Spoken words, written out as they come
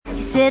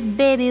He said,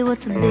 baby,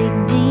 what's the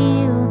big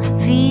deal?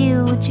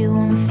 Feel what you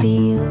wanna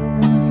feel.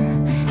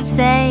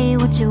 Say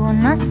what you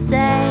wanna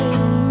say.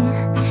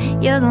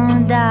 You're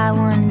gonna die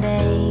one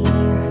day.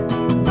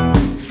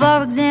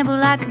 For example,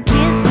 I could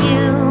kiss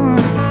you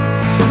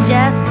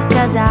just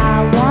because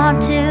I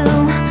want to.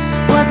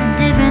 What's the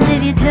difference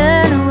if you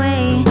turn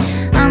away?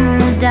 I'm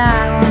gonna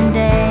die one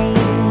day.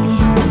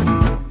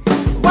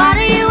 Why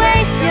do you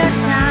waste your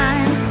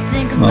time?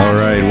 All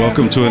right,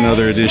 welcome to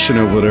another edition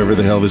of whatever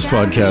the hell this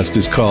podcast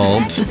is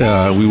called.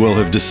 We will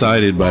have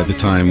decided by the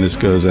time this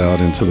goes out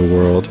into the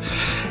world.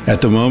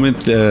 At the moment,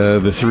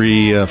 the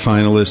three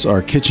finalists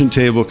are Kitchen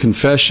Table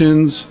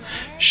Confessions,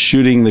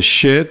 Shooting the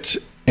Shit,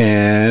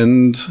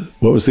 and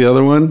what was the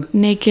other one?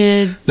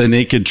 The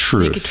Naked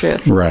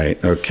Truth.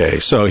 Right. Okay.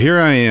 So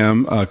here I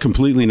am,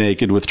 completely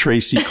naked with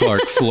Tracy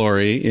Clark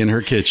Flory in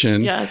her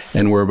kitchen. Yes.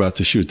 And we're about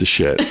to shoot the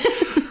shit.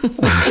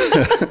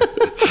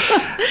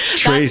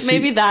 Tracy,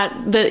 maybe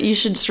that you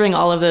should string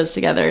all of those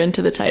together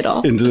into the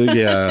title.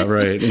 Yeah,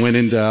 right. When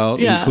in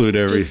doubt, include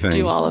everything. Just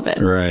do all of it.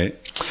 Right.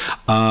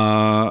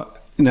 Now,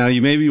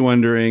 you may be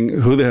wondering,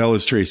 who the hell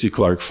is Tracy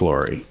Clark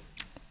Flory?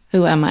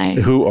 Who am I?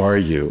 Who are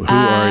you?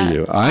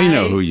 I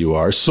know who you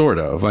are, sort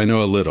of. I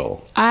know a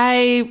little.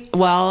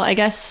 I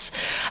guess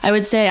I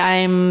would say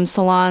I'm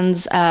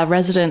Salon's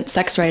resident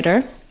sex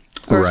writer.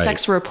 Or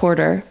sex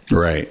reporter.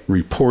 Right.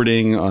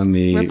 Reporting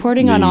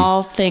on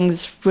all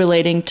things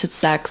relating to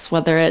sex,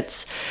 whether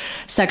it's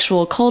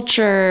sexual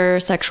culture,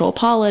 sexual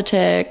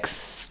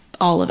politics,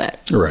 all of it.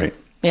 Right.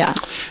 Yeah.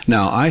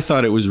 Now, I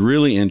thought it was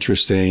really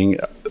interesting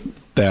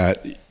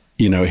that,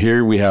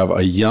 here we have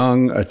a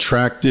young,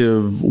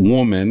 attractive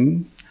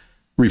woman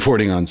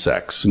reporting on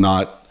sex,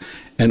 not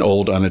an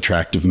old,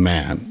 unattractive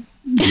man.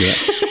 Yeah.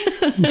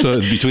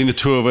 So between the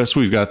two of us,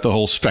 we've got the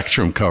whole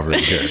spectrum covered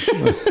here.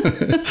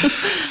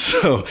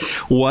 So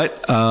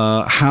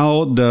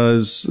how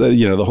does,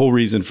 the whole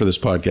reason for this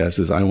podcast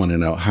is I want to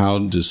know, how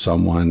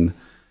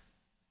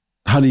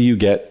do you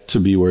get to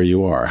be where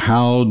you are?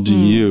 How do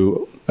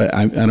you,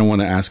 I don't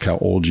want to ask how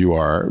old you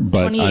are,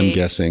 but 28. I'm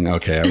guessing,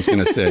 okay, I was going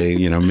to say,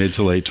 mid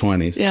to late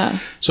 20s. Yeah.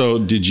 So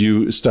did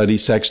you study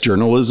sex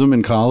journalism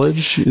in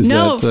college?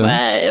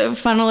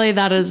 Funnily,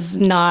 that is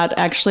not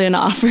actually an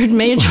offered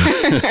major.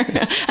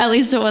 At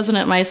least it wasn't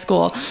at my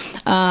school.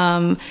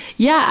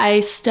 I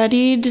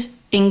studied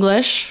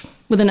English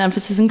with an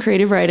emphasis in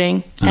creative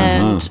writing.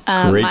 And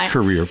great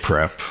career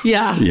prep.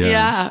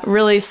 Yeah.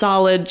 Really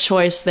solid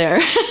choice there.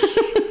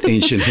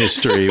 Ancient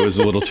history was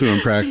a little too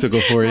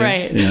impractical for you.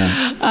 Right.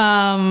 Yeah.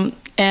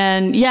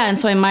 And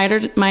so I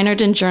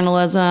minored in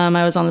journalism.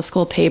 I was on the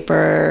school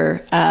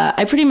paper.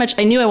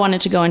 I knew I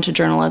wanted to go into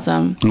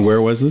journalism. And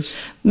where was this?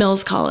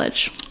 Mills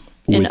College.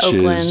 In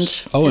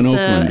Oakland. In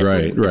Oakland,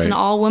 right. It's an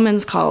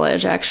all-women's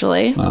college,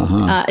 actually.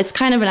 It's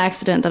kind of an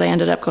accident that I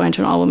ended up going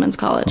to an all-women's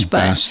college.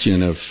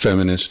 Bastion of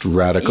feminist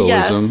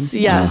radicalism.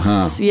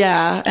 Yes,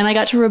 yeah. And I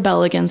got to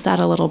rebel against that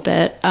a little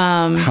bit.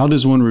 How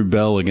does one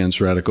rebel against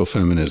radical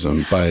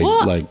feminism?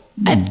 By,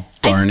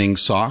 darning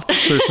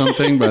socks or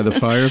something by the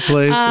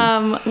fireplace?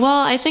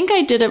 I think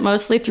I did it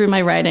mostly through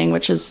my writing,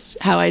 which is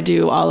how I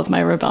do all of my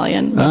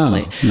rebellion,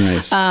 mostly. Oh,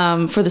 nice.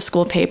 For the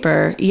school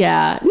paper.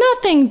 Yeah.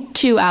 Nothing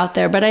too out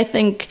there, but I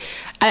think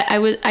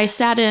I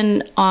sat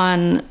in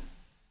on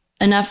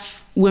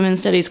enough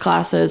women's studies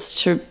classes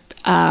to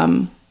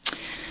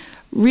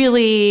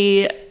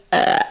really,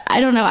 I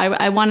don't know,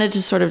 I wanted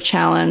to sort of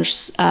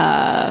challenge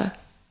the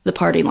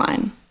party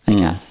line, I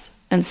guess.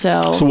 And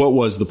so what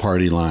was the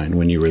party line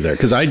when you were there?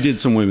 Because I did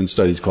some women's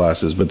studies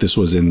classes, but this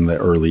was in the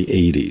early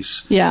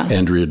 80s. Yeah.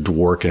 Andrea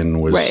Dworkin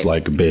was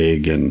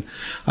big, and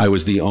I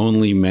was the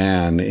only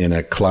man in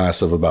a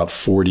class of about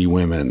 40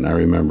 women, I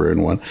remember,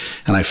 in one.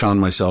 And I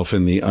found myself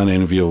in the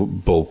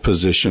unenviable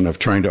position of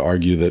trying to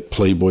argue that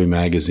Playboy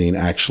magazine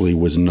actually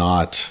was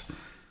not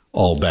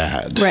all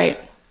bad. Right.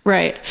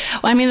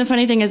 Well, I mean, the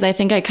funny thing is I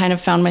think I kind of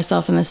found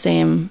myself in the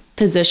same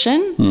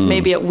position.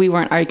 Maybe we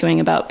weren't arguing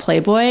about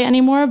Playboy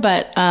anymore,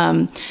 but,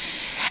 and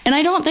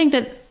I don't think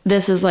that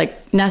this is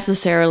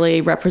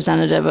necessarily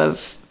representative of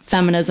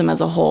feminism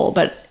as a whole,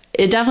 but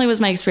it definitely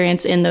was my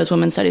experience in those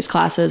women's studies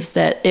classes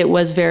that it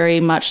was very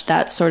much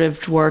that sort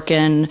of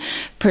Dworkin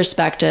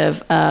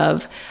perspective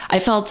of,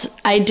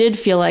 I did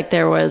feel like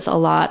there was a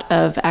lot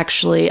of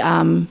actually,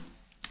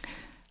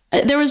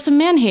 there was some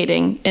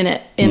man-hating in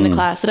the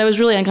class that I was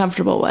really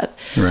uncomfortable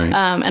with. Right.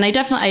 And I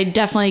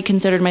definitely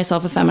considered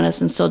myself a feminist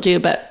and still do,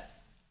 but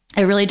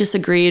I really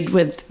disagreed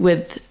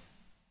with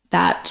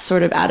that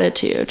sort of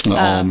attitude.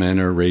 All men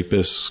are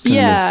rapists.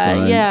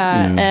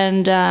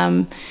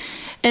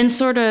 And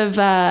sort of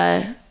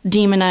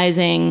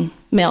demonizing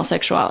male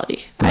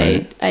sexuality.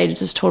 Right. I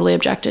just totally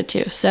objected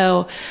to.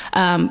 So,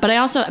 but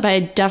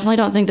I definitely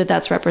don't think that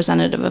that's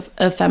representative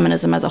of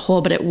feminism as a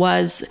whole, but it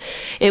was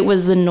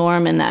the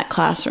norm in that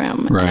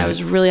classroom. Right. And I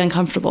was really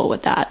uncomfortable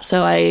with that.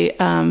 So I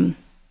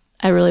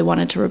really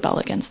wanted to rebel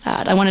against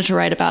that. I wanted to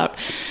write about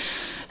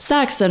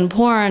sex and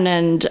porn,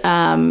 and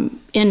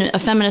in a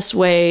feminist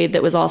way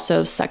that was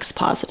also sex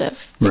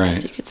positive, I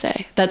guess you could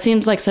say. That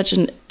seems like such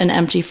an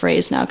empty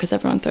phrase now because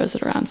everyone throws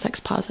it around, sex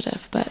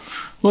positive. But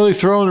well, they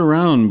throw it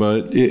around,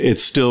 but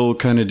it's still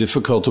kind of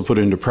difficult to put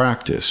into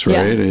practice,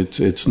 right? Yeah.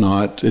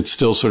 It's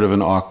still sort of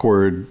an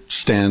awkward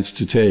stance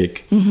to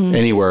take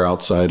anywhere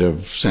outside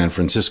of San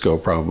Francisco,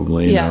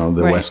 probably, you know,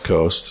 the West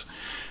Coast.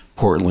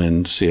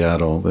 Portland,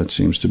 Seattle, that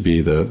seems to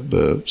be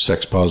the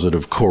sex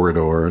positive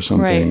corridor or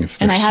something. If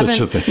there's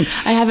such a thing.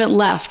 I haven't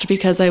left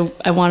because I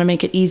want to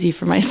make it easy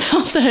for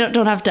myself that I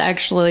don't have to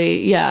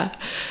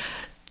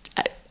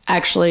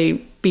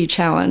actually be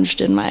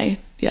challenged in my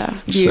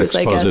views.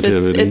 I guess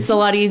it's a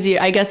lot easier.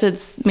 I guess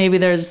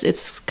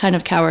it's kind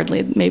of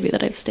cowardly maybe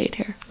that I've stayed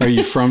here. Are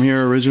you from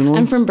here originally?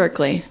 I'm from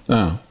Berkeley.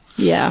 Oh.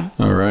 Yeah.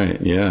 All right.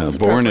 Yeah. It's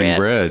born and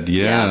bred.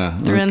 Yeah.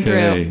 Through and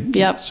through.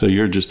 Yep. So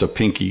you're just a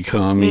pinky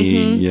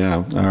commie.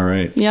 Yeah. All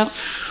right. Yep.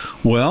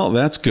 Well,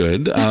 that's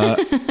good. Put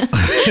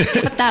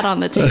that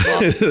on the table.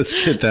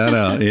 Let's get that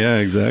out. Yeah,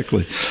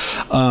 exactly.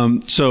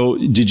 So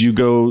did you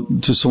go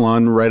to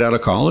Salon right out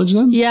of college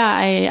then? Yeah.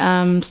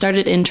 I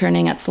started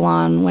interning at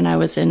Salon when I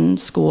was in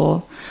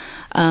school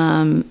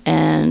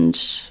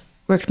and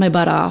worked my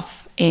butt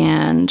off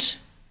and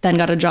then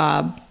got a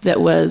job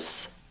that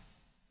was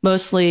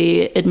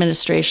mostly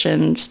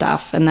administration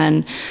stuff, and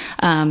then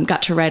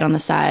got to write on the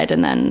side,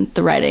 and then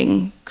the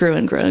writing grew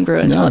and grew and grew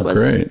until it was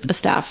a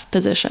staff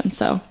position.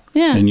 So,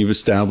 yeah. And you've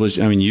established,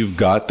 you've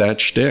got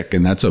that shtick,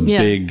 and that's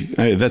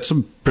that's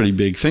a pretty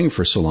big thing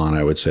for Salon,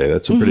 I would say.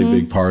 That's a pretty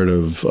big part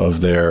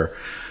of their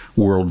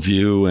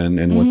worldview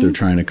and what they're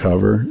trying to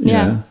cover.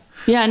 Yeah.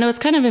 Yeah, no, it's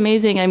kind of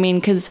amazing.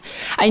 Because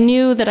I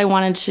knew that I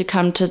wanted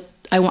to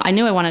I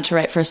knew I wanted to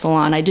write for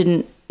Salon. I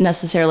didn't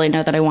necessarily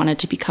know that I wanted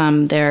to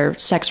become their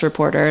sex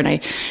reporter, and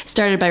I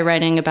started by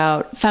writing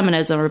about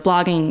feminism or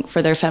blogging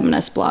for their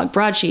feminist blog,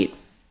 Broadsheet.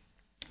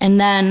 And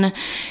then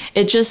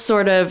it just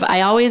sort of,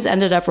 I always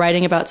ended up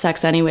writing about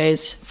sex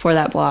anyways for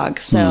that blog.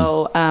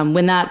 So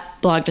when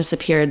that blog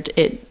disappeared,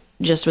 it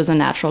just was a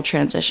natural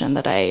transition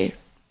that I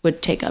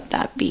would take up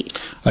that beat.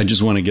 I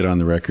just want to get on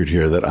the record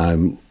here that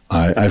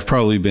I've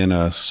probably been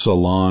a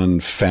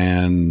Salon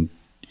fan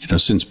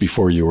since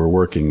before you were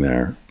working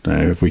there,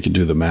 if we could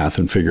do the math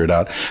and figure it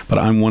out. But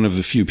I'm one of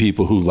the few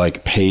people who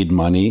paid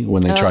money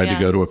when they tried to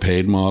go to a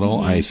paid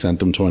model. I sent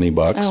them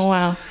 $20. Oh,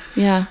 wow.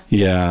 Yeah.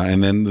 Yeah.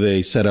 And then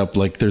they set up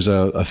there's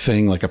a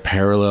thing, a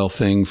parallel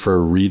thing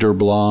for reader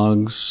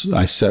blogs.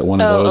 I set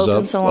one of those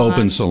up. Salon.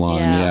 Open Salon.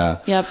 Yeah.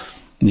 Yep.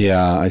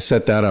 Yeah. I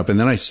set that up. And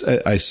then I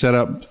set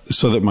up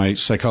so that my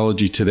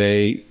Psychology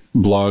Today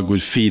blog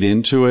would feed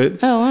into it.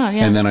 Oh, wow,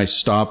 yeah. And then I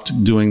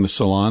stopped doing the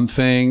Salon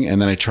thing, and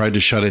then I tried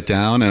to shut it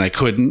down, and I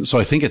couldn't. So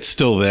I think it's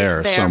still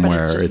there somewhere.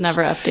 But it's just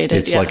never updated.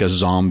 It's like a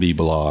zombie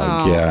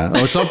blog. Oh. Yeah.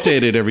 Oh, it's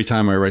updated every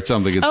time I write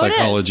something in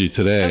Psychology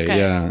Today. Okay.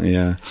 Yeah,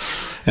 yeah.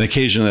 And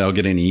occasionally I'll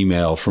get an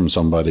email from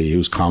somebody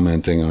who's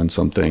commenting on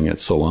something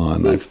at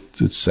Salon.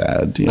 It's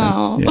sad.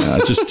 Yeah. Yeah.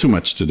 Just too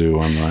much to do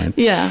online.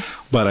 Yeah.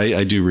 But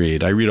I do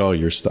read. I read all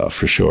your stuff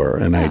for sure.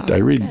 And I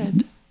read...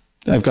 Good.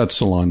 I've got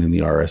Salon in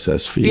the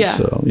RSS feed,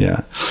 so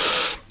yeah.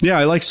 Yeah,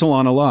 I like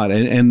Salon a lot,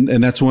 and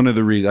that's one of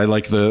the reasons I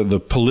like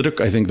the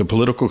political. I think the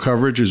political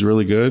coverage is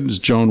really good. Is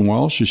Joan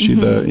Walsh? Is she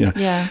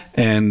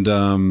And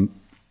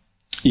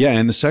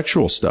and the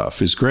sexual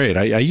stuff is great.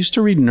 I used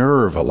to read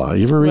Nerve a lot.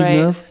 You ever read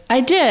Nerve?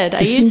 I did.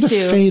 They used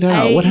to fade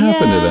out. What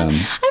happened to them?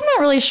 I'm not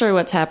really sure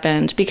what's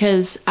happened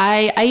because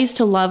I used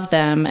to love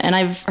them, and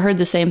I've heard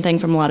the same thing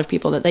from a lot of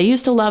people that they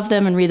used to love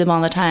them and read them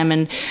all the time.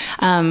 And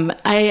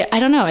I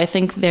don't know. I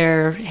think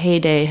their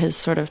heyday has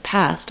sort of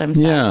passed. I'm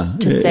sad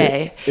to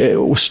say.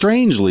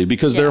 Strangely,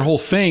 because their whole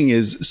thing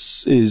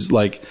is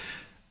like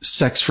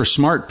sex for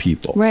smart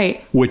people,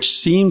 right? Which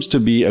seems to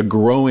be a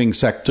growing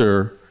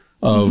sector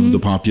of the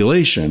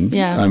population.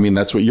 Yeah.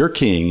 That's what you're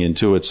keying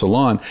into at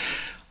Salon.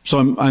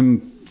 So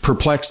I'm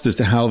perplexed as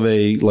to how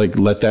they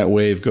let that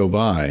wave go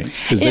by,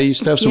 because they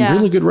used to have some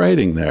really good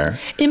writing there.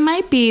 It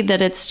might be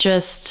that it's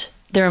just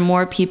there are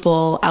more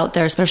people out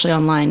there, especially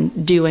online,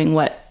 doing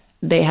what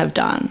they have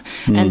done.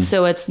 And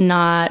so it's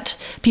not,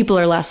 people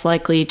are less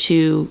likely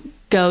to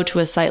go to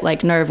a site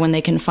like Nerve when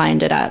they can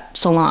find it at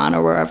Salon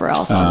or wherever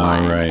else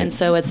online. Right. And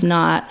so it's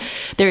not,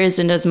 there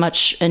isn't as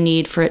much a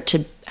need for it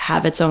to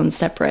have its own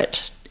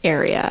separate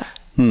area,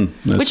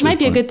 which might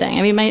be a good thing.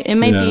 It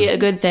might be a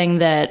good thing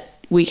that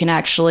we can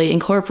actually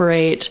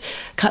incorporate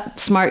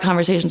smart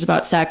conversations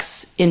about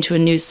sex into a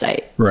news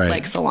site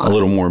like Salon. A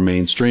little more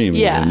mainstream.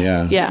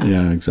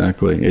 Yeah,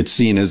 exactly. It's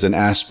seen as an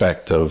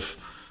aspect of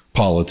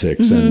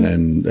politics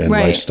and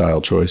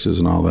lifestyle choices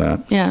and all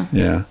that. Yeah.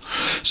 Yeah.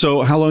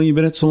 So how long have you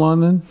been at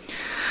Salon then?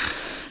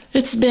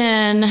 It's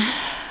been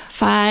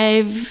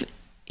 5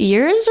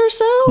 years or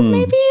so,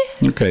 maybe.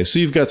 Okay, so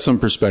you've got some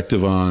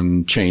perspective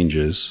on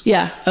changes.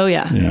 Yeah. Oh,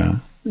 yeah. Yeah.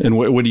 And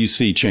what do you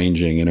see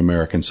changing in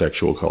American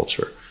sexual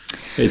culture?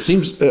 It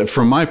seems,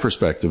 from my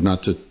perspective,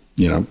 not to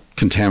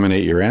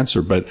contaminate your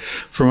answer, but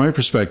from my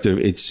perspective,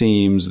 it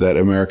seems that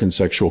American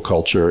sexual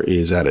culture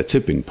is at a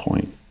tipping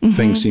point.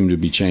 Things seem to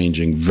be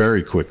changing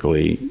very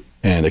quickly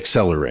and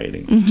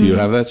accelerating. Do you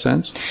have that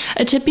sense?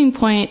 A tipping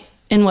point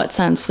in what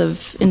sense?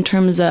 In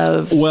terms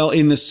of? Well,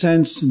 in the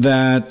sense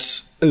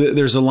that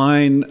there's a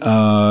line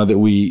that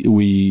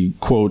we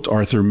quote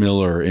Arthur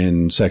Miller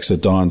in Sex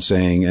at Dawn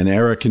saying, an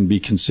era can be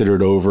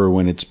considered over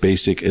when its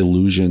basic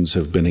illusions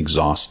have been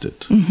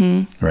exhausted.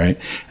 Right?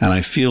 And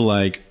I feel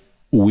like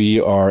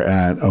we are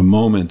at a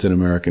moment in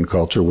American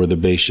culture where the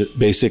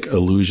basic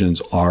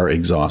illusions are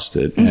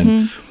exhausted,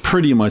 and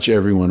pretty much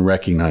everyone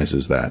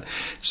recognizes that.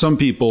 Some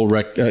people,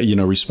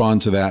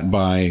 respond to that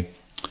by,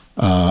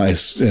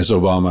 as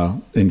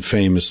Obama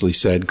infamously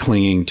said,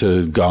 clinging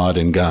to God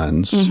and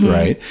guns,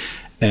 right?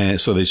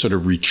 And so they sort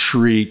of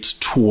retreat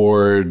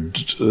toward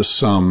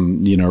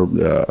some, they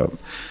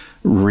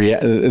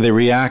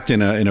react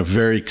in a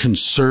very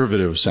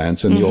conservative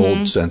sense, in the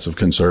old sense of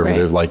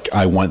conservative, like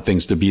I want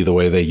things to be the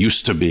way they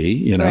used to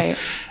be, Right.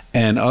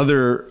 And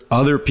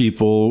other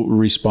people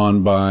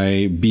respond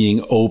by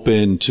being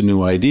open to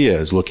new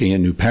ideas, looking at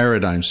new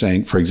paradigms,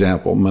 saying, for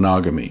example,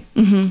 monogamy.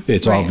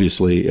 It's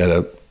obviously at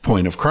a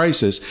point of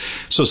crisis.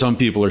 So some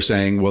people are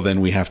saying, well,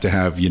 then we have to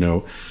have,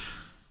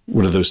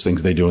 what are those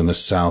things they do in the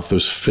South?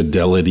 Those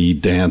fidelity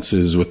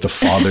dances with the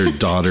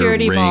father-daughter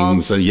purity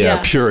rings. balls.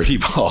 Purity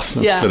balls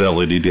and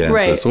fidelity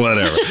dances,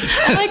 whatever.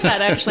 I like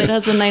that, actually. It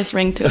has a nice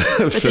ring to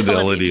it.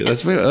 Fidelity.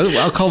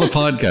 I'll call the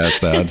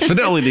podcast that.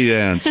 Fidelity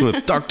Dance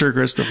with Dr.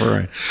 Christopher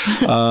Wray.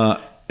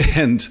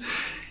 And,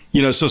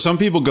 so some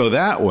people go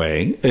that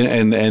way.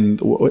 And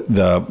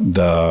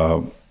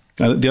the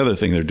other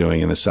thing they're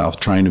doing in the South,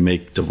 trying to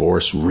make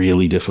divorce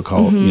really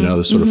difficult,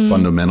 the sort of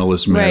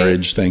fundamentalist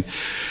marriage thing.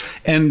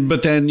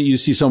 But then you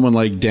see someone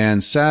like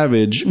Dan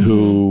Savage,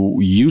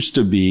 who used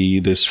to be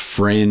this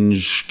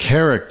fringe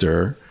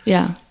character,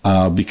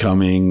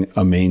 becoming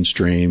a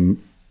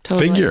mainstream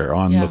figure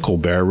on the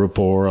Colbert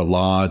Report, a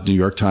lot, New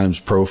York Times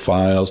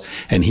profiles,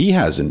 and he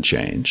hasn't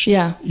changed.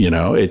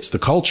 It's the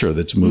culture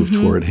that's moved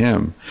toward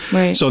him.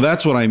 Right. So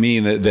that's what I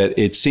mean, that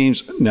it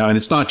seems now, and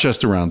it's not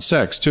just around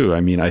sex too. I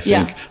mean, I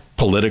think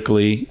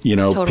politically,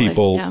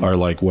 people are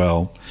like,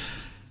 well,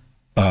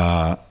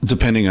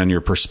 depending on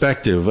your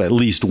perspective, at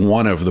least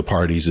one of the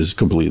parties is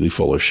completely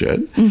full of shit.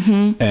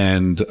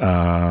 And,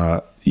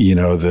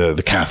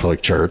 the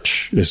Catholic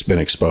Church has been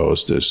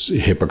exposed as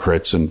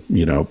hypocrites and,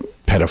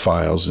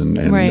 pedophiles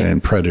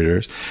and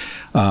predators.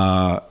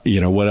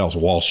 What else?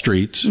 Wall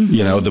Street,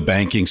 the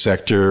banking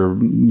sector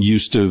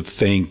used to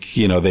think,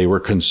 they were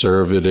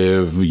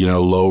conservative,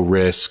 low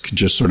risk,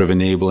 just sort of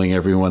enabling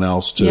everyone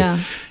else to,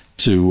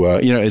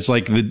 it's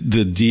like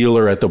the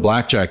dealer at the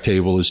blackjack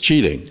table is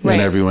cheating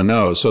and everyone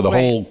knows. So the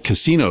whole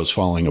casino's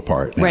falling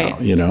apart now,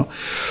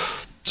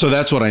 So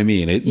that's what I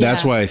mean.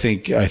 That's why I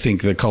think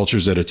the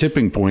culture's at a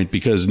tipping point,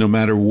 because no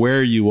matter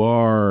where you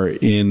are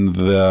in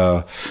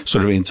the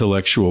sort of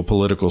intellectual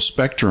political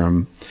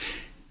spectrum,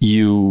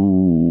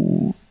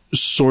 you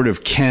sort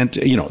of can't,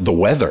 the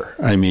weather.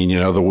 I mean,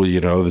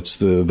 it's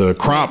the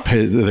crop,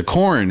 the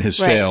corn has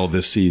failed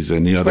this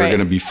season. There are going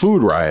to be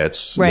food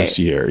riots this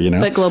year,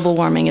 But global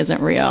warming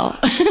isn't real.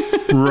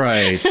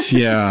 Right.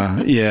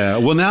 Yeah.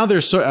 Well, now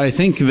I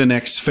think the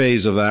next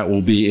phase of that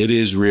will be, it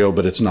is real,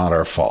 but it's not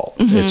our fault.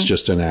 It's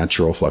just a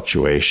natural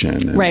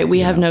fluctuation. And, we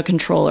have no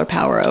control or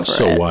power over it.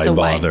 So why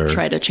bother? Why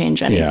try to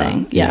change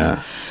anything?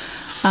 Yeah.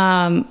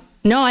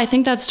 No, I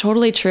think that's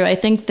totally true. I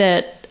think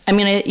that,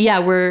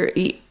 we're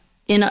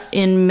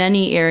in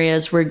many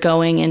areas, we're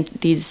going in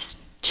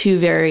these two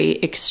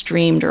very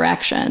extreme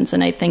directions.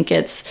 And I think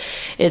it's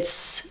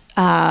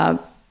I'm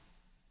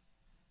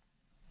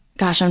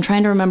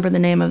trying to remember the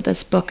name of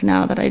this book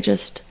now that I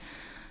just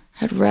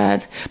had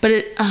read.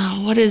 But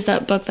what is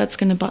that book that's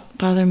going to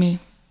bother me?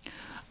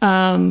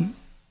 You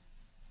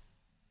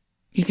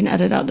can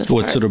edit out this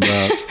What's part. it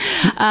about?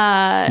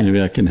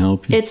 Maybe I can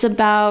help you. It's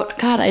about,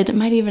 it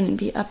might even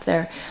be up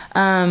there.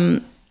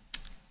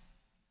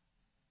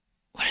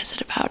 What is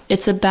it about?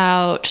 It's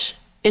about,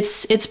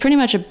 it's pretty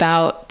much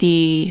about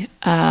the,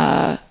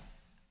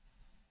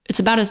 it's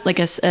about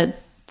a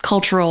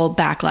cultural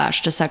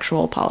backlash to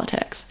sexual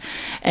politics.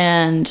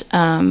 And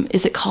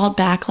is it called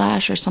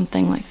Backlash or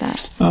something like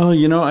that? Oh,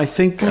 I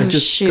think I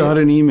just got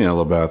an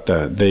email about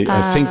that.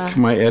 I think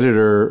my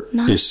editor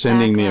is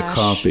sending me a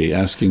copy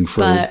asking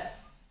for...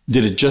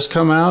 Did it just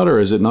come out, or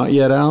is it not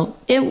yet out?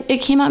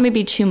 It came out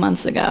maybe 2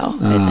 months ago,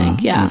 I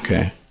think. Yeah.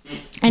 Okay.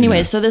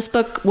 Anyway, so this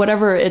book,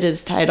 whatever it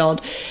is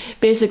titled,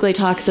 basically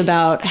talks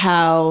about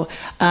how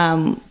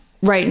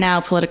right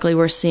now politically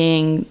we're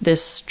seeing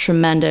this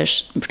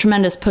tremendous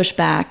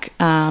pushback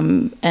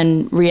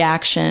and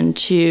reaction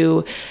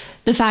to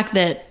the fact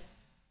that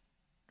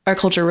our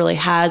culture really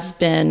has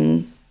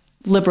been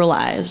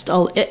liberalized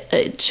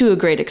to a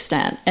great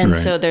extent. And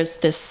so there's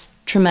this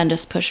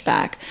tremendous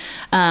pushback.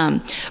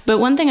 But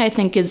one thing I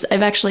think is,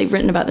 I've actually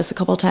written about this a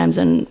couple of times,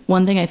 and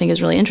one thing I think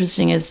is really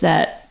interesting is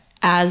that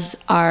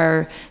as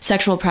our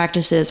sexual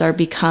practices are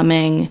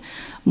becoming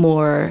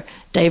more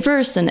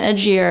diverse and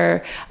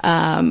edgier,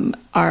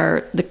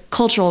 the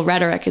cultural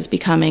rhetoric is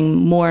becoming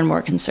more and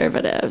more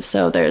conservative.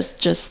 So there's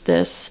just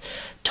this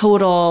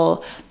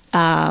total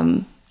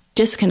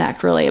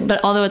disconnect, really.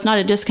 But although it's not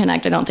a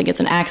disconnect, I don't think it's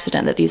an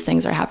accident that these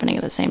things are happening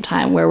at the same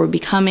time, where we're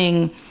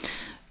becoming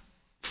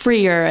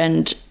freer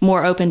and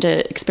more open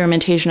to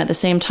experimentation at the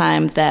same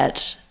time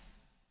that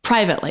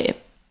privately,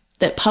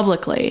 that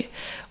publicly,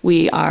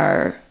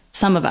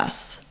 some of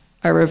us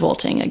are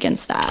revolting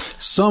against that.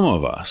 Some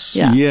of us.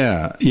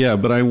 Yeah.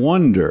 But I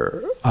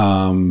wonder,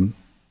 I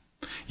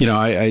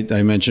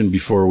mentioned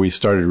before we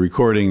started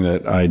recording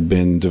that I'd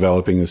been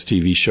developing this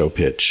TV show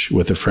pitch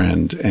with a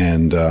friend,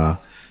 and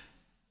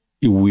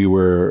we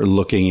were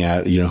looking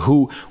at,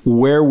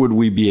 where would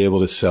we be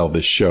able to sell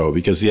this show?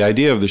 Because the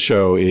idea of the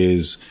show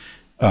is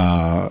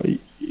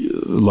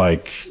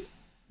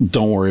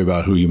don't worry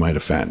about who you might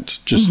offend.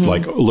 Just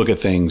look at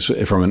things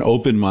from an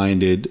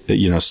open-minded,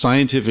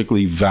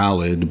 scientifically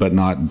valid, but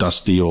not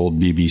dusty old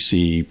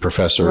BBC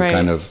professor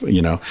kind of,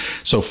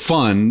 so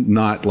fun,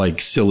 not like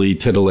silly,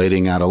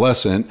 titillating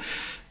adolescent,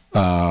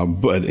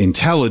 but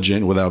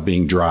intelligent without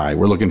being dry.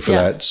 We're looking for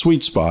that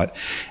sweet spot.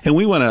 And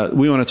we want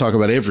to talk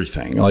about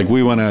everything. Like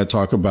we want to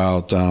talk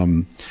about,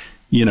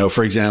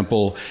 for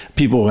example,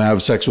 people who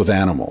have sex with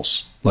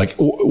animals. Like,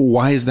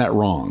 why is that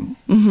wrong?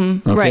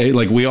 Mm-hmm. Okay. Right.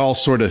 Like we all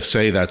sort of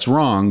say that's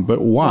wrong,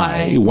 but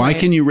why? Why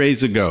can you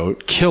raise a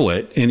goat, kill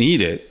it and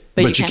eat it?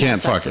 But you can't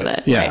fuck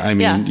it. Yeah. Right. I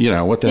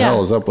mean, what the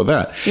hell is up with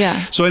that? Yeah.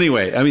 So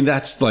anyway, I mean,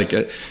 that's like,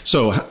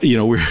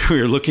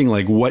 we're looking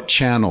like what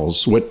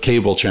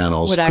cable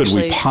channels could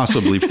we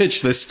possibly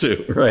pitch this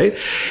to? Right.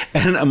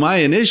 And my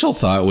initial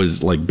thought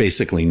was like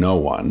basically no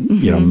one,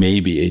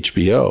 maybe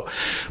HBO.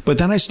 But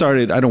then I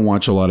don't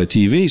watch a lot of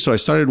TV. So I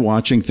started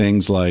watching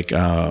things like,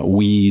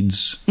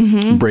 Weeds,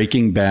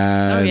 Breaking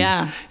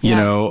Bad,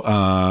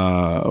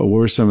 what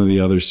were some of the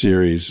other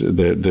series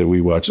that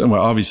we watched?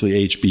 Well,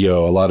 obviously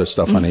HBO, a lot of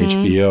stuff on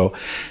HBO.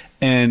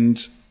 And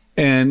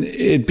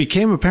it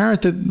became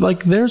apparent that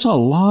like there's a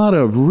lot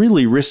of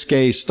really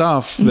risque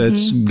stuff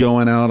that's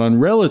going out on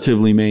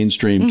relatively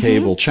mainstream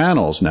cable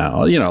channels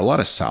now. A lot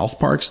of South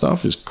Park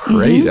stuff is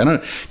crazy. I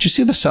don't know. Did you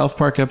see the South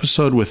Park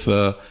episode with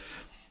I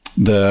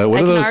can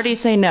already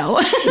say no.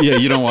 Yeah,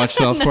 you don't watch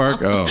South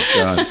Park? Oh,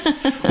 God.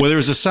 Well, there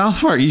was a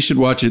South Park. You should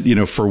watch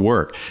it, for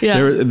work.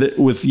 Yeah.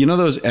 With,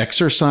 those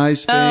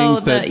exercise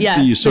things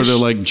you sort of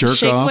like jerk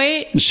shake off.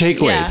 Weight? The shake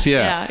weights,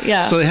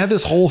 yeah. So they had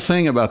this whole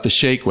thing about the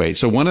shake weight.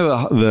 So one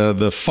of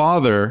the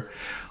father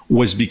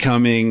was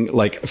becoming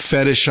like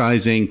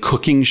fetishizing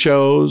cooking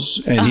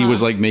shows, and he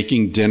was like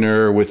making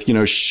dinner with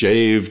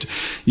shaved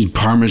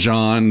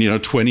Parmesan,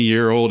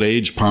 20-year-old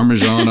aged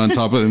Parmesan on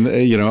top of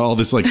all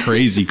this like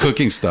crazy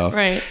cooking stuff.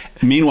 Right.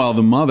 Meanwhile,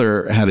 the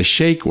mother had a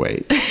shake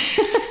weight,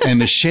 and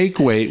the shake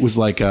weight was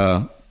like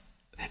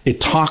it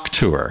talked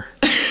to her.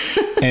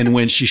 And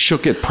when she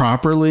shook it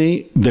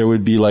properly, there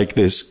would be like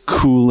this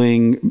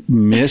cooling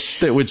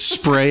mist that would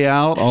spray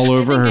out all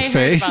over her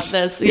face. Heard about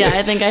this. Yeah,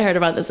 I think I heard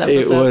about this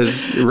episode. It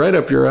was right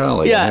up your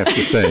alley, I have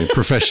to say,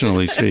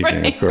 professionally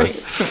speaking, of course.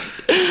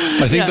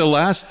 I think the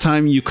last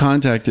time you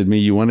contacted me,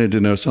 you wanted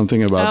to know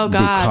something about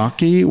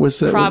bukkake. Was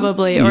that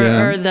probably,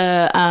 or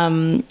the?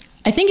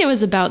 I think it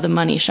was about the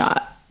money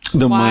shot.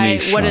 Money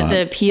shot. What is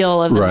the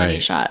appeal of the money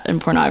shot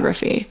in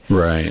pornography?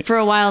 Right. For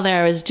a while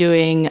there, I was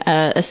doing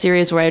a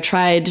series where I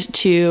tried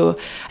to,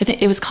 I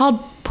think it was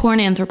called Porn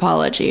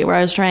Anthropology, where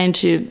I was trying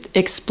to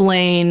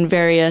explain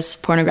various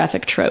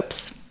pornographic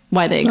tropes,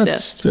 why they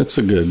exist. That's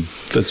a good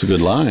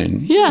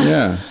line.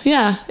 Yeah.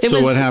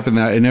 So what happened?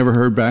 I never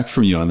heard back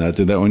from you on that.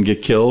 Did that one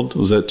get killed?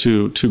 Was that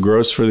too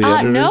gross for the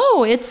editors?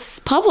 No, it's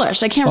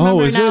published. I can't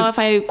remember now if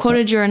I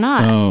quoted you or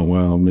not. Oh,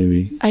 well,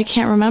 maybe. I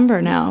can't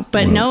remember now.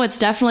 But no, it's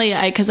definitely,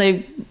 because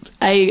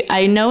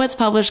I know it's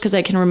published because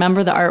I can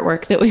remember the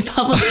artwork that we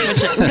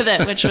published with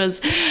it, which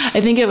was,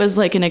 I think it was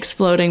like an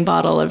exploding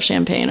bottle of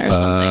champagne or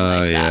something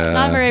like that.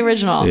 Not very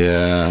original.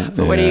 Yeah.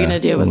 But what are you going to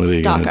do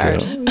with stock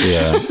art?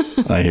 Yeah,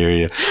 I hear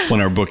you. When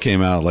our book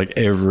came out, like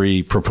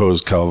every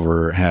proposed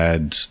cover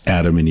had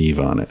Adam and Eve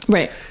on it.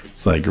 Right.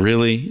 It's like,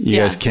 really? You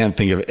guys can't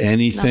think of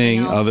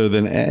anything other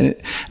than... And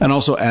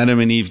also, Adam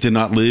and Eve did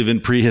not live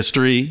in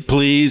prehistory.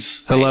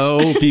 Please.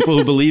 Hello? People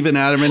who believe in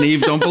Adam and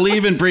Eve don't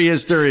believe in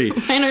prehistory.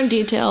 Minor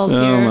details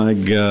here. Oh, my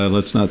God.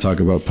 Let's not talk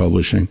about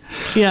publishing.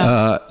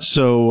 Yeah.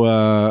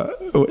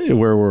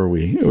 Where were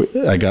we?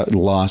 I got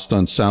lost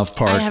on South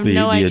Park,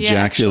 the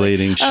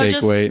ejaculating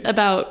shake weight.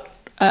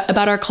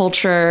 About our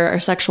culture, our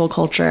sexual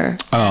culture.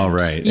 Oh,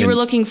 right. You were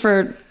looking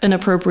for an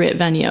appropriate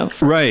venue.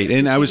 Right.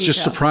 And I was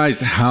just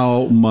surprised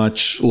how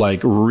much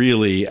like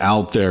really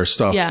out there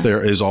stuff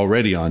there is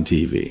already on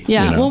TV.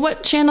 Yeah. Well,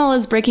 what channel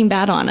is Breaking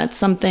Bad on?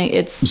 Is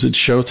it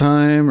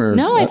Showtime or?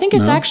 No, I think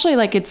it's actually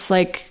like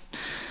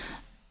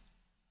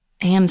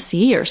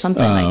AMC or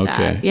something like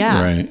that.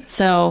 Yeah. Right.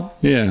 So.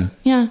 Yeah.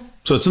 Yeah.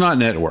 So it's not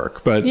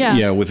network, but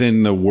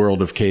within the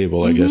world of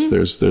cable, I guess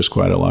there's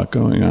quite a lot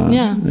going on.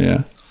 Yeah.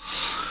 Yeah.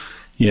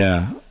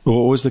 Yeah.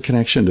 What was the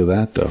connection to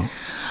that, though?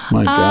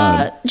 My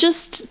God.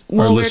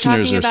 Our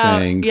listeners are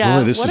saying,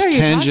 boy, this is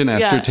tangent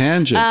after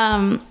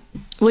tangent.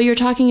 Well, you're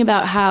talking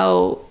about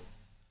how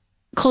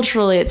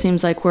culturally it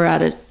seems like we're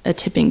at a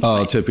tipping point.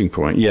 Oh, a tipping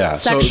point. Yeah.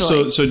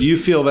 Sexually. So do you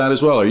feel that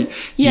as well?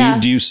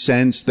 Do you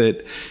sense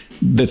that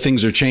that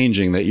things are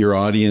changing, that your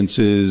audience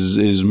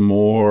is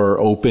more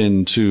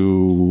open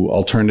to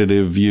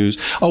alternative views.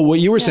 Oh, what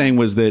you were saying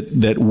was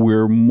that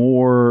we're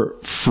more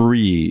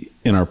free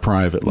in our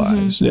private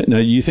lives. Now,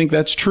 do you think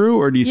that's true,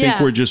 or do you think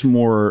we're just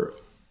more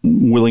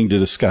willing to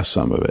discuss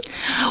some of it?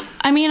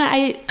 I mean,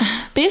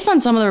 based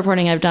on some of the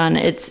reporting I've done,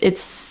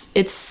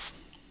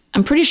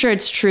 I'm pretty sure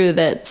it's true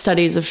that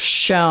studies have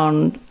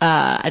shown,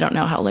 I don't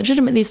know how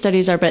legitimate these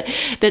studies are, but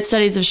that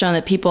studies have shown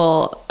that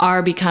people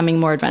are becoming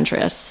more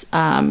adventurous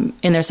in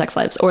their sex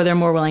lives, or they're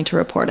more willing to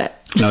report it.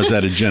 Now, is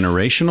that a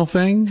generational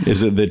thing?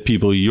 Is it that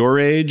people your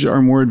age are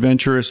more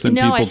adventurous than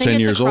people 10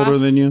 years older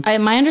than you?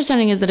 My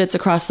understanding is that it's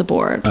across the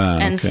board.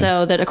 And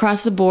so that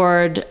across the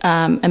board,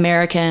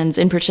 Americans,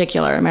 in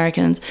particular,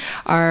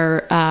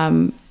 are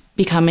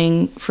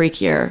becoming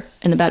freakier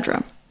in the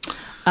bedroom.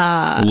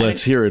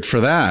 Let's hear it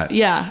for that.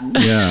 Yeah.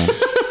 Yeah.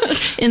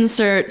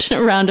 Insert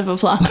round of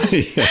applause.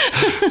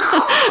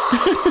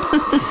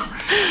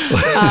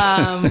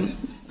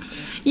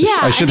 Yeah.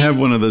 I should have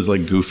one of those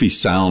like goofy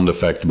sound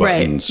effect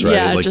buttons, right?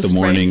 Yeah, like just the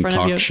morning right in front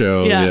of talk you.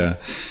 show. Yeah.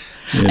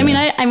 I mean,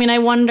 I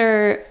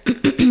wonder,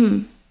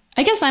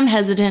 I guess I'm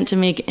hesitant to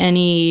make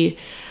any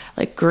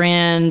like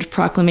grand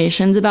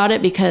proclamations about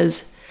it,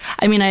 because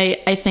I mean,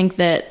 I think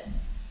that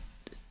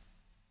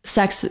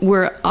sex,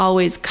 we're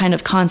always kind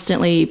of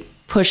constantly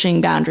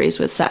pushing boundaries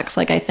with sex.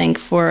 Like I think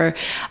bizarrely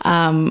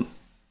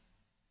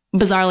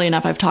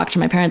enough, I've talked to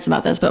my parents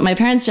about this, but my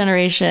parents'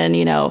 generation,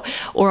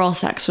 oral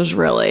sex was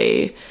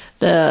really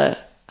the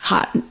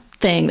hot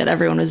thing that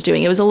everyone was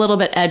doing. It was a little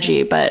bit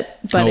edgy, but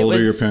How it old was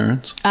are your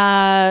parents?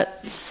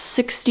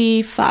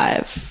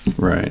 65.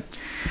 Right.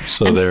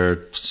 So they're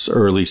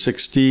early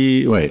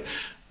 60. Wait.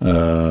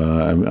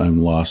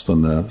 I'm lost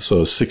on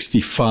so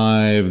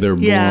 65, they're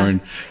born.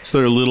 So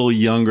they're a little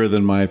younger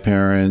than my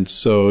parents.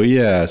 So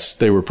yes,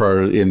 they were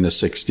probably in the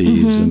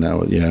 60s and that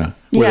was,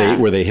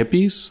 Were they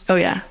hippies? Oh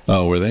yeah.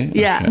 Oh, were they?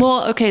 Yeah. Okay.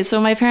 Well, okay. So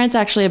my parents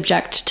actually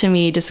object to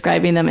me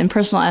describing them in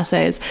personal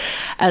essays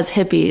as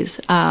hippies.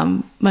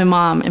 My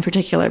mom in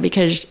particular,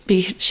 because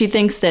she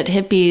thinks that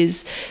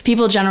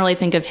people generally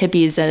think of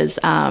hippies as,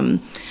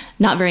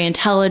 not very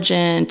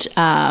intelligent,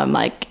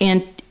 like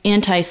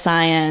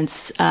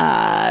anti-science,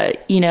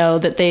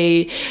 that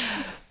they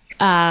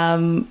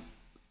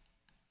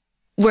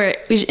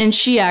and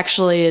she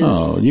actually is.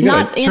 Oh, you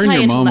gotta turn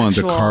your mom on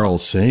to Carl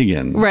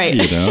Sagan,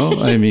 right?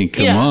 I mean,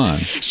 come on.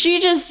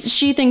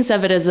 She thinks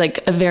of it as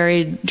like a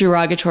very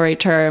derogatory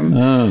term.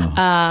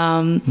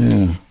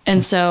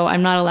 And so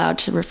I'm not allowed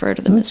to refer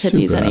to them as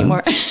hippies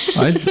anymore.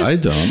 I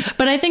don't.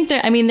 But I think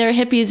they're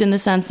hippies in the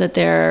sense that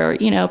they're,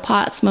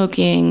 pot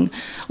smoking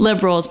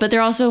liberals, but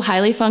they're also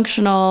highly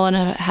functional and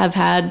have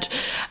had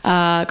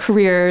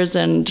careers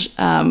and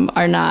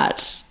are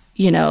not,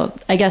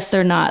 I guess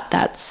they're not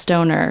that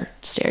stoner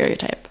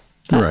stereotype.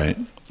 But, right.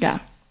 Yeah.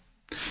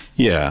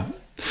 Yeah.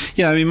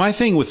 Yeah. I mean, my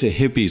thing with the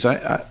hippies,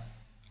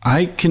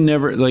 I can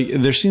never, like,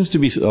 there seems to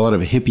be a lot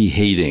of hippie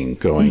hating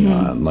going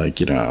on, like,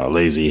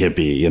 lazy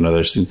hippie,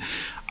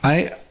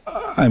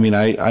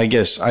 I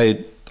guess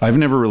I've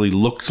never really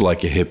looked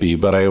like a hippie,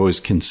 but I always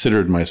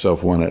considered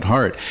myself one at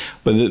heart.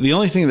 But the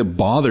only thing that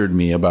bothered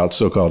me about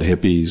so-called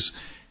hippies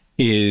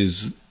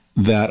is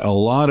that a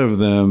lot of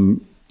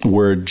them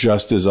were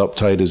just as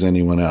uptight as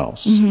anyone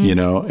else,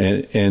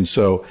 and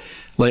so,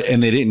 like,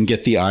 and they didn't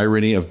get the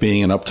irony of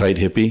being an uptight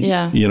hippie.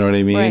 Yeah. You know what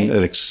I mean?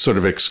 Right. Sort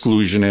of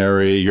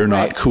exclusionary. You're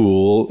not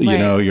cool.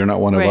 Right. You're not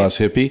one of us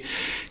hippie.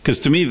 Because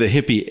to me, the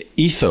hippie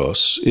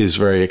ethos is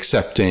very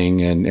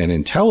accepting and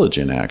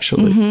intelligent,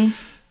 actually.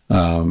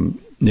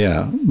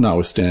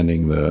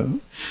 Notwithstanding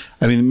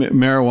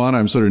marijuana,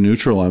 I'm sort of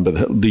neutral on,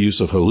 but the use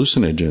of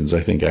hallucinogens,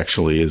 I think,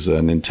 actually is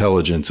an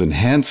intelligence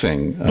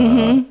enhancing,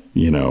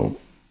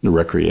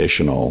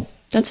 recreational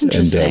That's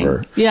interesting.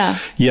 endeavor. Yeah.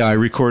 Yeah, I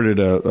recorded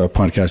a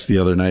podcast the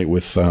other night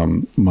with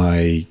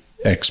my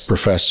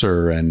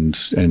ex-professor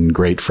and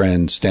great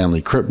friend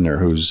Stanley Krippner,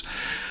 who's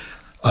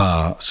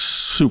a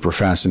super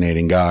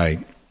fascinating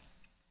guy.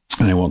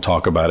 And I won't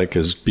talk about it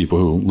because people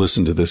who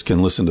listen to this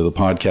can listen to the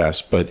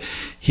podcast. But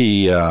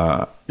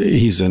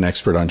he's an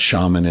expert on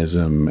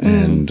shamanism,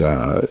 and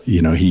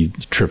he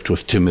tripped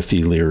with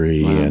Timothy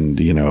Leary, and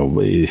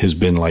has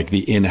been like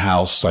the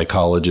in-house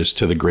psychologist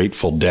to the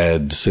Grateful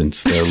Dead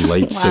since the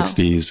late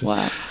 60s.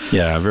 Wow.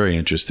 Yeah, very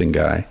interesting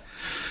guy.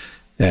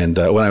 And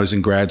when I was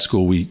in grad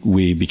school,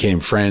 we became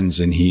friends,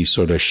 and he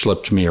sort of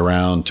schlepped me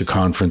around to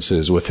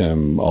conferences with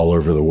him all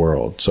over the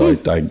world. So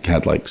I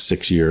had like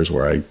 6 years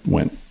where I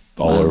went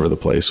all over the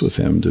place with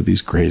him to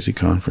these crazy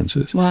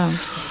conferences. Wow.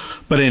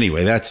 But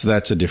anyway, that's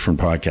a different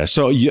podcast.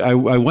 So I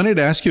wanted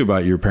to ask you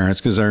about your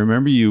parents, because I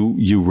remember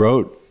you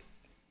wrote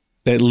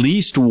at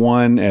least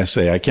one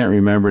essay. I can't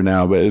remember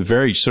now, but a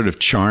very sort of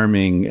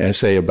charming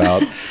essay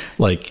about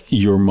like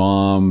your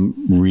mom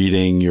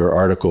reading your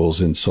articles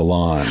in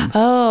Salon.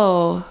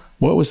 Oh.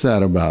 What was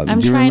that about? I'm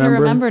trying to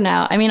remember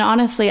now. I mean,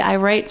 honestly, I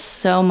write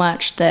so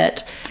much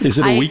that... Is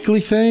it a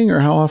weekly thing, or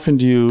how often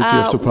do you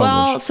have to publish?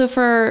 Well, so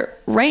for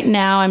right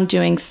now, I'm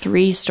doing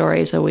 3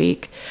 stories a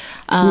week.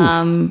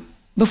 And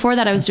Before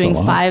that, I was doing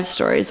 5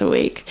 stories a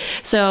week.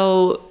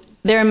 So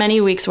there are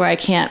many weeks where I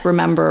can't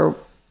remember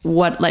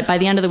by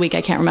the end of the week,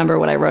 I can't remember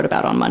what I wrote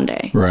about on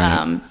Monday.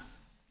 Right.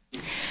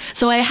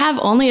 So I have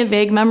only a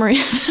vague memory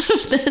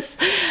of this.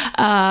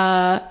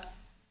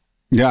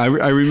 Yeah, I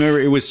remember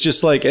it was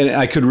just like, and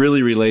I could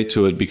really relate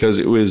to it because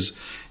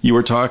you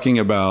were talking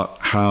about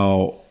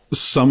how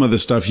some of the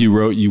stuff you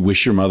wrote, you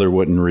wish your mother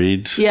wouldn't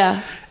read.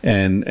 Yeah.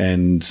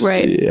 And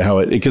right.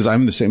 how because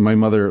I'm the same. My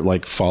mother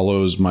like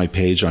follows my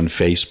page on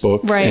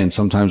Facebook. Right. And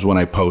sometimes when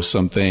I post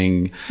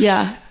something.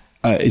 Yeah.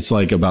 It's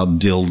like about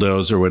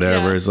dildos or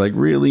whatever. Yeah. It's like,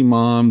 really,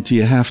 Mom, do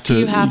you have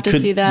to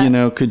see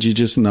that? Could you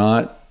just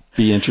not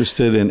be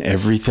interested in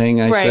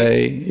everything I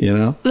say,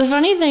 The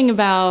funny thing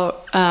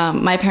about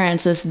my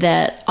parents is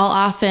that I'll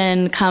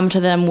often come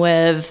to them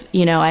with,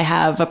 I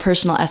have a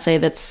personal essay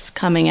that's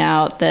coming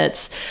out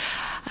that's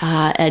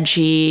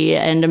edgy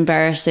and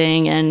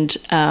embarrassing. And,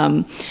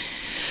 I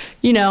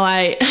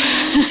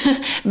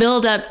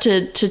build up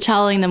to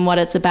telling them what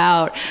it's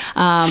about,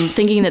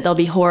 thinking that they'll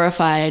be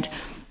horrified.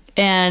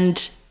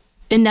 And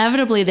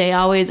inevitably, they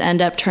always end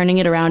up turning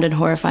it around and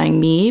horrifying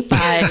me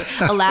by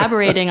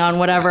elaborating on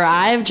whatever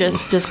I've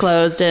just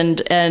disclosed and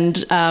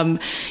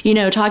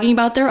talking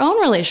about their own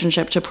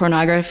relationship to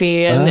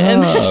pornography.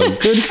 And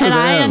good for and them.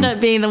 I end up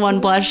being the one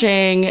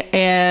blushing.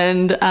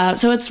 And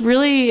so it's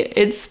really,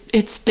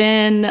 it's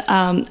been,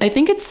 I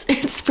think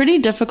it's pretty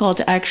difficult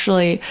to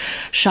actually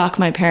shock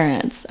my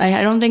parents.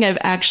 I don't think I've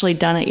actually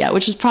done it yet,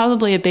 which is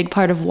probably a big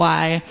part of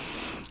why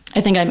I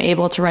think I'm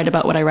able to write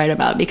about what I write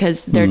about,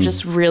 because they're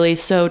just really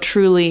so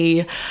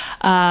truly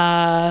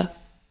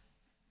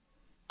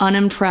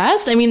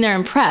unimpressed. I mean, they're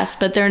impressed,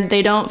 but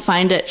they don't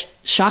find it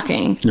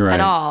shocking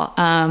at all.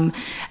 And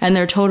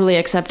they're totally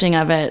accepting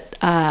of it.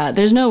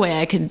 There's no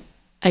way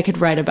I could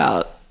write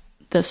about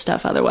this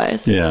stuff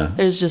otherwise. Yeah.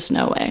 There's just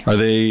no way. Are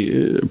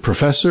they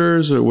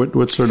professors, or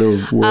what sort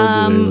of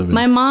world do they live in?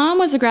 My mom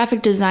was a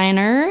graphic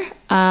designer,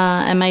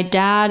 and my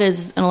dad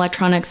is an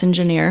electronics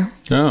engineer.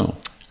 Oh.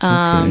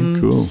 Okay,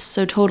 cool.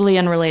 So totally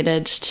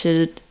unrelated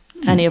to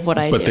any of what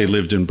I do. But they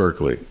lived in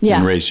Berkeley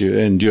and raised you.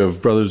 And do you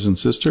have brothers and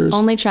sisters?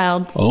 Only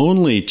child.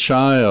 Only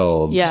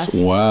child. Yes.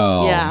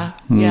 Wow. Yeah.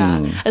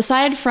 Yeah.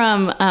 Aside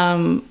from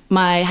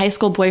my high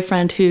school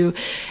boyfriend, who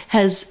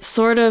has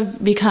sort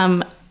of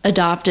become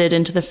adopted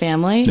into the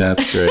family.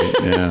 That's great.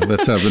 Yeah.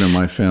 That's happened in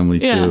my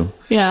family too.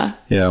 Yeah.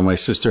 Yeah. My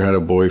sister had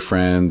a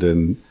boyfriend,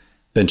 and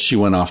then she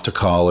went off to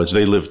college.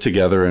 They lived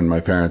together in my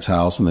parents'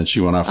 house, and then she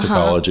went off to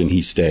college, and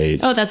he stayed.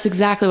 Oh, that's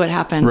exactly what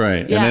happened.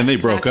 Right. Yeah, and then they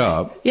broke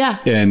up. Yeah.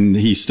 And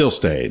he still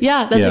stayed.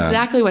 Yeah, that's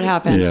exactly what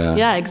happened.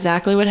 Yeah,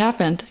 exactly what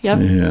happened. Yep.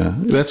 Yeah.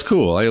 That's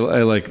cool.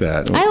 I like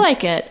that. I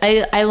like it.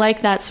 I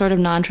like that sort of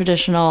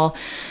non-traditional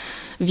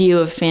view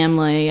of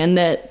family, and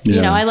that,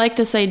 I like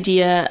this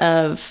idea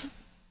of,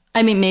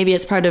 I mean, maybe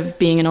it's part of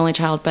being an only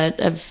child, but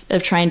of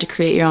trying to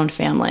create your own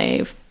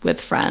family with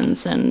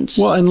friends. And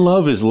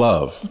love is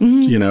love,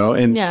 and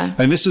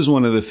this is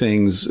one of the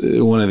things,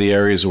 one of the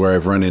areas where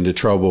I've run into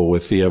trouble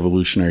with the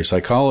evolutionary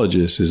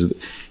psychologists is,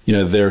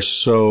 they're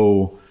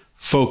so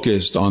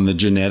focused on the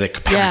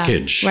genetic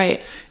package. Yeah,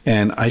 right.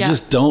 And I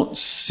just don't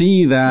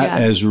see that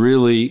as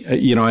really,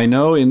 I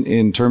know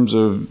in terms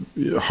of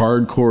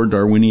hardcore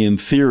Darwinian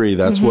theory,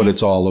 that's what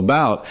it's all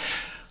about.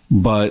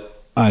 But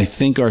I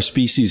think our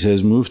species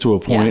has moved to a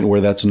point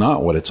where that's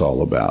not what it's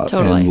all about.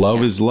 Totally. And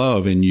love is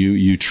love, and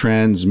you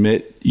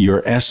transmit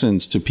your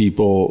essence to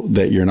people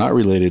that you're not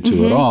related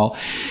to at all.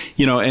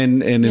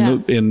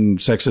 In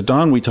Sex at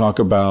Dawn, we talk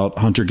about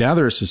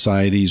hunter-gatherer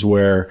societies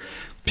where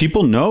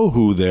people know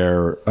who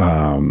their, they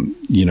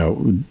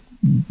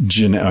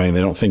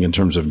don't think in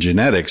terms of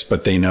genetics,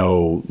 but they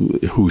know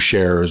who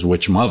shares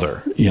which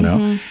mother,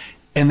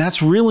 And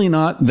that's really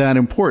not that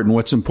important.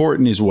 What's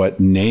important is what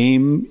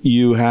name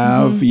you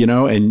have,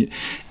 and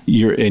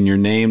you're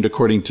named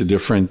according to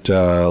different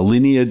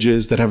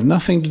lineages that have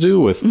nothing to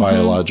do with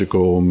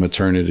biological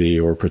maternity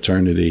or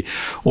paternity,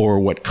 or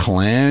what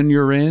clan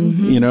you're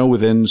in,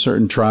 within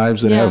certain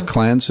tribes that have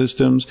clan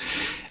systems.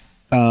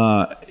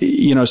 So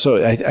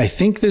I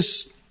think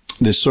this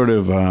sort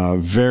of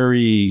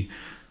very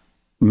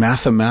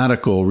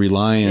mathematical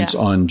reliance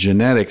on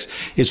genetics.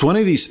 It's one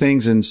of these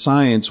things in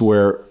science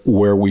where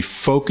we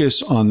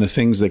focus on the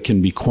things that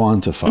can be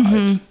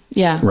quantified.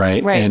 Yeah.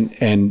 Right.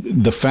 And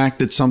the fact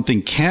that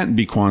something can't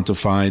be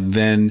quantified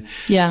then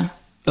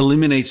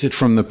eliminates it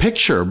from the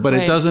picture, but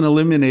it doesn't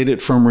eliminate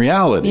it from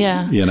reality.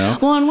 Yeah.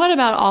 Well, and what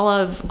about all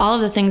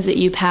of the things that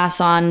you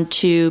pass on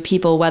to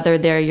people, whether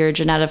they're your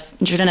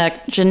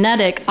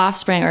genetic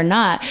offspring or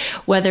not,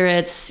 whether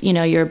it's,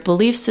 your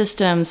belief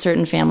system,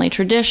 certain family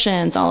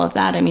traditions, all of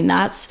that. I mean,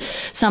 that's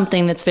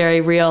something that's very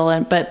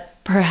real, but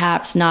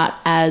perhaps not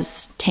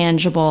as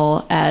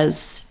tangible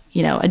as,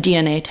 a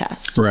DNA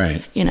test.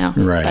 Right.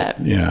 Right.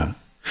 But, yeah.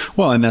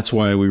 Well, and that's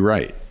why we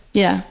write.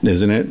 Yeah.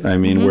 Isn't it? I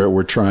mean,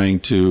 we're trying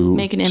to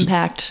make an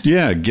impact.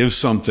 Give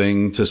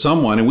something to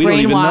someone, and we don't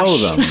even know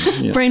them.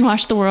 Yeah.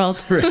 Brainwash the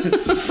world.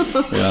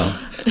 Well,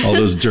 all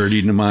those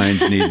dirty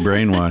minds need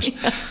brainwashed.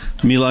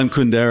 Milan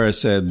Kundera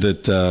said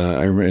that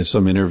I remember in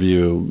some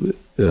interview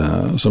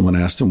someone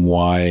asked him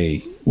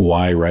why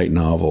write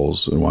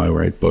novels and why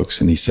write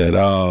books, and he said,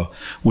 "Oh,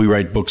 we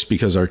write books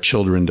because our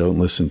children don't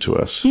listen to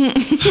us."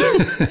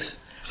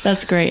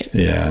 That's great.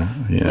 Yeah.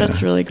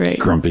 That's really great.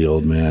 Grumpy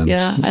old man.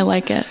 Yeah, I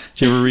like it.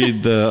 Did you ever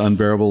read The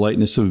Unbearable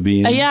Lightness of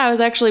Being? Yeah, I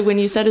was actually, when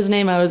you said his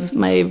name,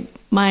 my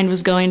mind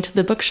was going to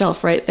the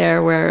bookshelf right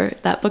there where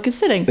that book is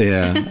sitting.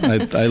 Yeah,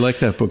 I like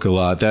that book a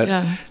lot.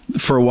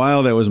 For a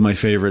while, that was my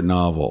favorite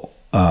novel.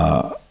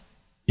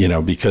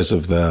 Because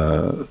of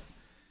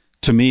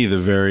to me, the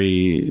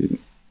very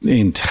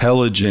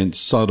intelligent,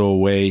 subtle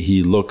way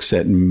he looks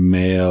at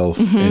male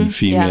and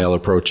female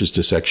approaches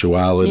to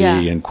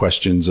sexuality and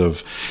questions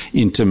of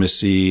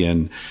intimacy.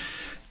 And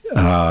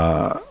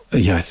I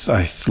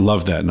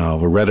love that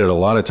novel. Read it a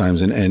lot of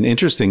times. And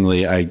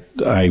interestingly, I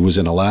was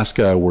in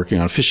Alaska working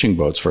on fishing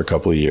boats for a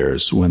couple of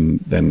years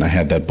then I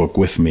had that book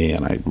with me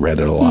and I read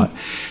it a lot.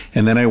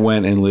 And then I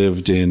went and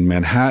lived in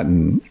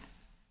Manhattan.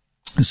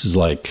 This is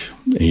like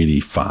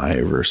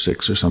 85 or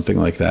 6 or something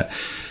like that.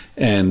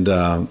 And,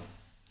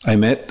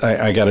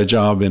 I got a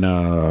job in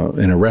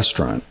a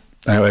restaurant.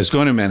 I was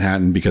going to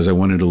Manhattan because I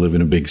wanted to live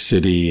in a big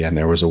city, and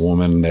there was a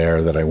woman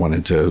there that I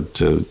wanted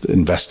to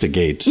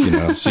investigate,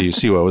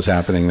 see what was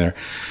happening there.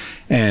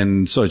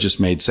 And so it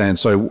just made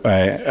sense. So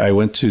I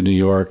went to New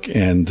York,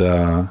 and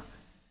got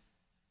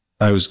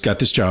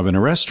this job in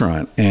a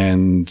restaurant.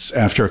 And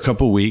after a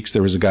couple of weeks,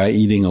 there was a guy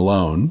eating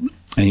alone,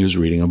 and he was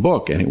reading a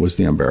book, and it was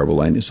The Unbearable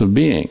Lightness of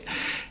Being.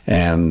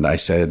 And I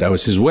said, I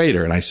was his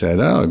waiter, and I said,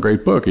 "Oh,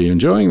 great book. Are you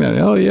enjoying that?"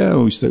 "Oh, yeah."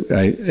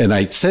 And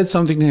I said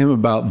something to him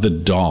about the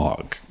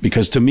dog,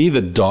 because to me, the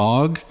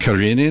dog,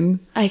 Karenin.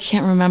 I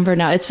can't remember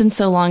now. It's been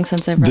so long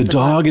since I've read the book. The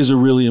dog is a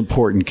really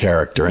important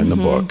character in the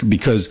book,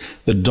 because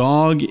the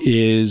dog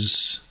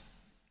is,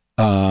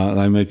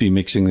 I might be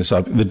mixing this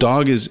up. The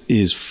dog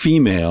is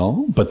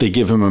female, but they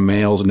give him a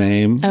male's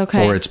name.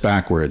 Okay. Or it's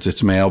backwards.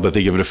 It's male, but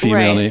they give it a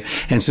female name.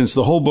 And since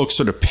the whole book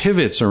sort of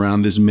pivots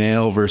around this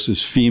male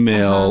versus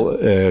female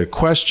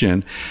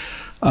question,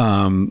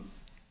 the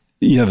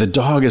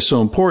dog is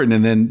so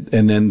important.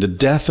 And then the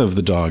death of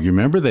the dog. You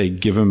remember they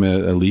give him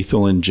a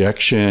lethal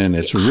injection.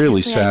 It's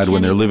really sad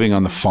when they're living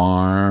on the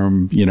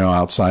farm,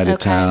 outside of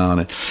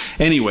town.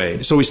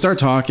 Anyway, so we start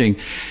talking.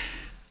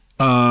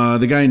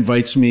 The guy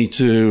invites me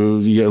to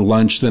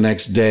lunch the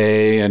next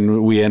day,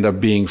 and we end up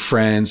being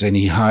friends, and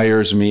he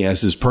hires me as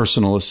his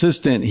personal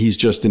assistant. He's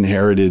just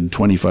inherited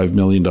 $25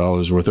 million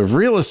worth of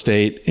real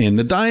estate in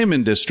the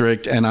Diamond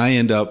District, and I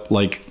end up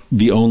like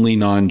the only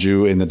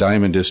non-Jew in the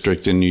Diamond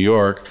District in New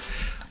York,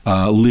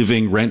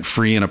 living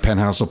rent-free in a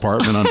penthouse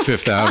apartment on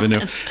Fifth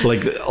Avenue.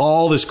 Like,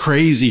 all this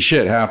crazy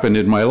shit happened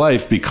in my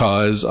life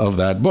because of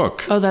that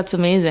book. Oh, that's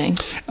amazing.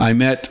 I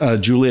met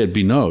Juliette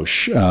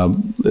Binoche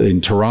in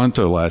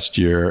Toronto last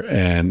year,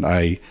 and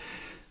I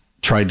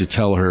tried to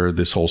tell her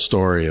this whole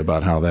story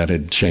about how that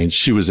had changed.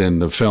 She was in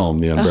the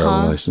film, The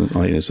Unbearable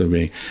Lightness of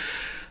Being.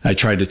 I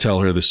tried to tell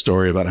her the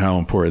story about how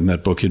important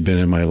that book had been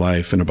in my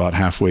life, and about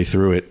halfway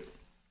through it,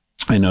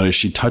 I noticed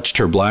she touched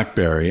her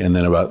BlackBerry, and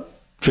then about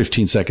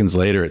 15 seconds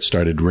later, it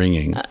started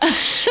ringing.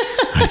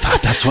 I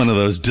thought that's one of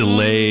those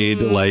delayed,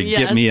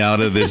 get me out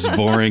of this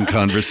boring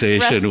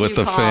conversation Rescue with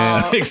the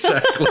call. fan.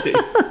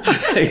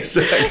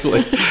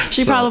 Exactly.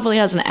 She probably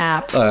has an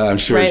app. I'm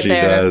sure right she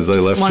there. does. I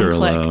Just left one her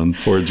click. alone.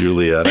 Poor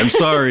Juliet. I'm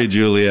sorry,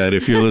 Juliet,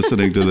 if you're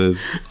listening to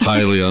this.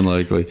 Highly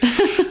unlikely.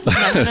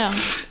 Never know.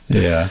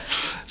 Yeah.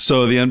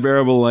 So The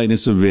Unbearable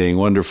Lightness of Being,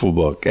 wonderful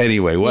book.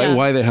 Anyway,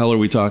 why the hell are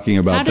we talking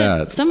about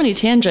that? So many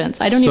tangents.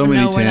 I don't even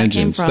know where that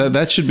came from.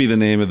 That should be the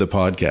name of the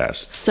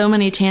podcast. So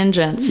many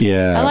tangents.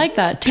 Yeah. I like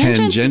that.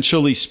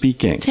 Tangentially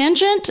speaking.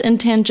 Tangent and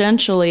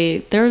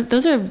tangentially,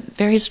 those are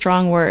very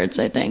strong words,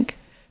 I think.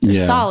 They're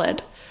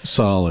solid.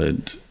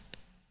 Solid.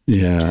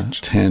 Yeah.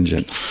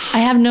 Tangent. I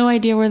have no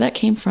idea where that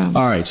came from.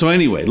 All right. So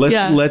anyway,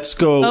 let's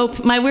go. Oh,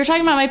 we were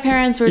talking about my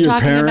parents. We were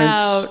talking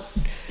about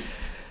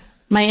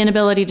my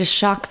inability to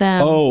shock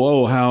them.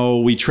 How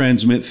we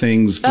transmit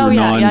things through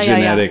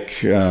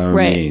non-genetic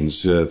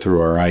means,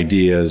 through our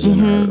ideas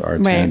and our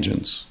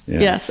tangents. Yeah.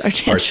 Yes, our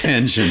tangents. Our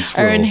tangents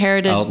will our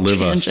inherited outlive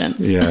tangents. us.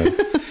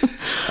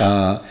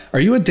 Yeah. Are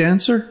you a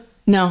dancer?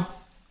 No.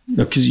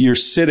 No, because you're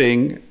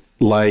sitting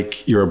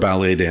like you're a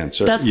ballet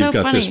dancer. That's You've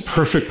so got this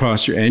perfect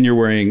posture, and you're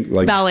wearing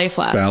like ballet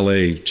flats.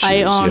 Ballet shoes.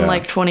 I own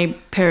like 20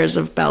 pairs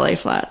of ballet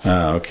flats.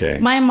 Oh, okay.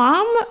 My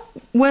mom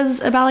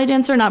was a ballet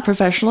dancer, not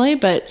professionally,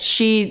 but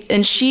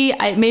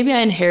maybe I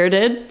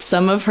inherited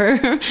some of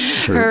her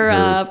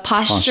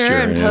posture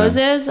and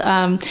poses.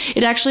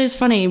 It actually is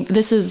funny.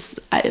 This is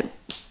I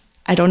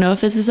don't know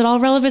if this is at all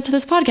relevant to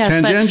this podcast.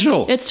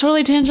 Tangential. But it's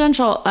totally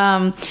tangential.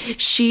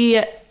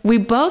 We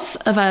both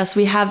of us,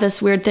 we have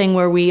this weird thing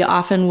where we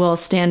often will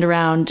stand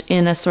around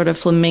in a sort of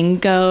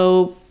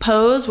flamingo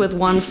pose with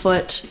one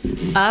foot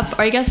up.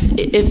 Or I guess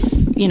if,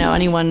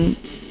 anyone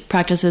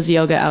practices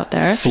yoga out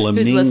there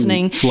who's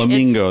listening.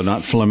 Flamingo,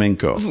 not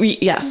flamenco.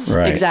 Yes,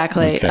 right.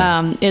 Exactly.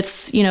 Okay.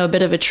 It's, a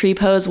bit of a tree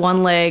pose,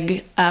 one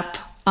leg up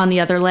on the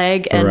other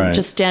leg and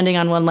just standing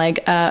on one leg.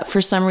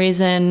 For some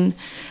reason,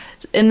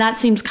 and that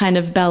seems kind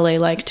of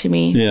ballet-like to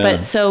me. Yeah.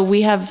 But so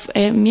we have,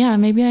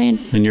 maybe I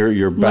And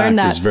your back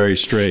that. is very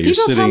straight.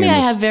 People You're tell me in I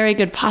this- have very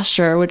good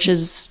posture, which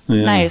is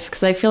nice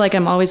because I feel like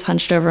I'm always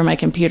hunched over my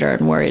computer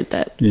and worried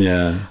that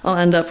I'll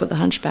end up with a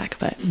hunchback.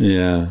 But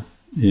Yeah.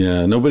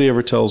 Nobody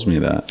ever tells me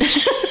that.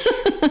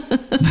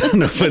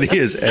 Nobody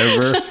has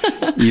ever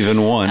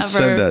even once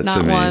said that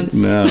to me. Once.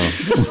 No.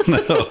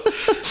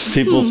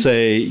 People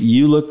say,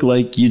 you look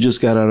like you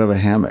just got out of a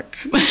hammock.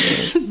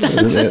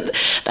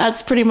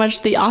 That's pretty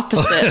much the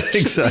opposite.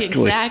 Exactly.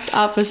 The exact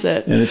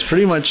opposite. And it's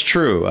pretty much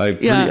true.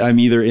 I'm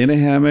either in a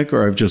hammock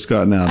or I've just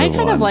gotten out I of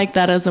one. kind of like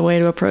that as a way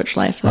to approach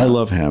life, though. I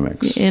love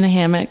hammocks. In a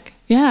hammock.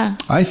 Yeah.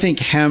 I think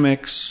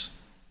hammocks,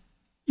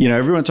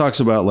 everyone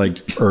talks about like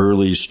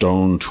early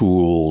stone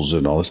tools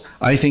and all this.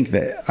 I think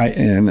that,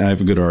 and I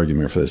have a good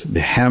argument for this,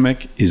 the hammock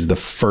is the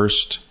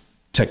first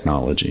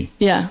technology.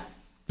 Yeah.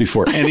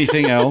 Before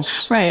anything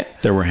else, Right.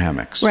 there were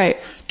hammocks. Right.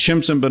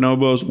 Chimps and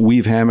bonobos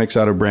weave hammocks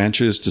out of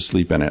branches to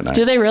sleep in at night.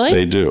 Do they really?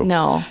 They do.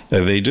 No.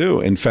 They do.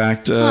 In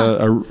fact,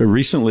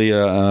 recently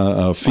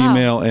a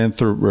female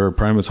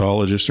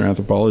primatologist or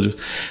anthropologist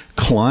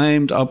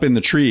climbed up in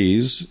the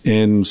trees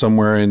in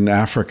somewhere in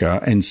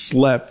Africa and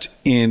slept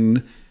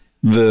in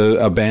the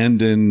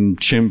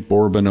abandoned chimp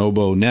or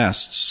bonobo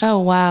nests. Oh,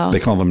 wow. They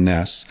call them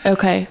nests.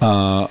 Okay.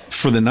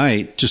 For the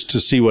night, just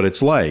to see what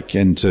it's like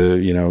and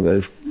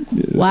to,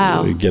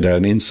 Wow. get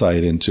an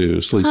insight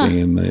into sleeping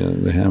in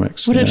the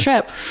hammocks. What a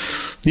trip.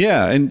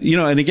 Yeah. And,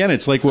 and again,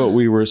 it's like what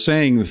we were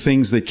saying, the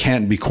things that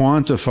can't be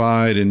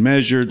quantified and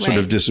measured sort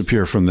of Right.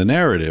 disappear from the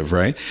narrative,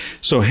 right?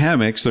 So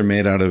hammocks, they're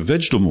made out of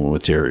vegetable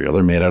material.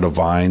 They're made out of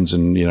vines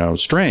and,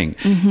 string.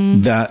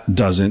 Mm-hmm. That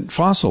doesn't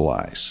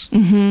fossilize.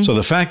 Mm-hmm. So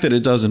the fact that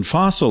it doesn't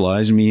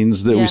fossilize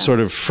means that we sort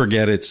of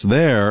forget it's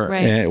there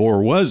Right.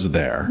 or was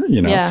there,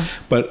 Yeah.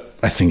 But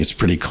I think it's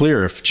pretty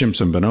clear if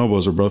chimps and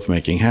bonobos are both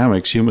making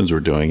hammocks, humans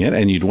were doing it,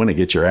 and you'd want to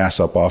get your ass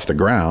up off the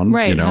ground,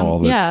 Right. all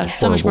the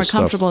so much horrible more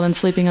stuff. comfortable than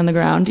sleeping on the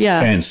ground.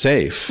 Yeah. And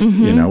safe,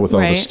 with all the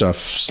Right. stuff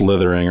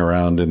slithering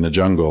around in the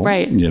jungle,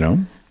 Right.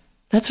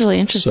 That's really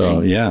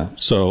interesting.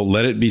 So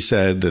let it be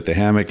said that the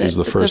hammock is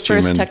the first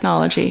human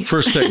technology.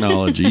 First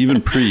technology,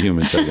 even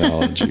pre-human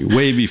technology,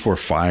 way before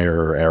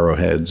fire or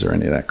arrowheads or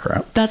any of that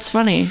crap. That's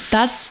funny.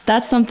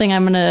 That's something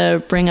I'm going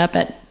to bring up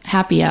at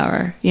happy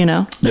hour,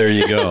 There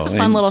you go.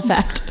 Fun little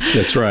fact.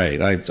 That's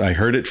right. I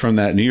heard it from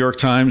that New York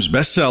Times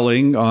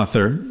best-selling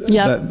author.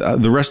 Yep.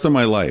 The rest of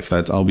my life,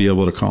 I'll be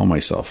able to call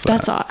myself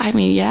that.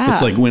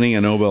 It's like winning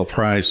a Nobel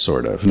Prize,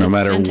 sort of. No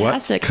matter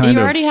fantastic. what kind you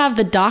of. already have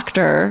the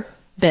doctor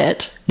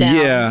bit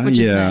down, which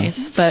is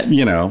nice. But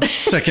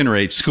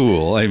second-rate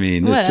school. I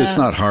mean, it's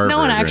not Harvard. No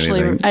one or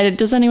actually. anything.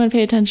 Does anyone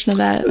pay attention to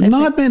that?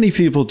 Not many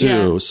people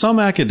do. Yeah. Some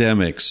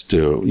academics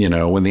do.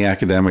 When the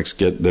academics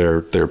get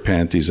their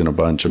panties in a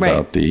bunch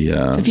about the.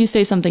 If you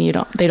say something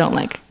they don't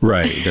like.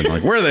 Right. They're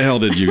like, where the hell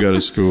did you go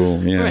to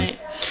school? Yeah.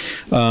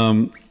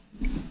 Right.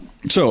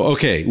 So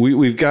okay,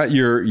 we've got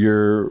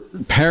your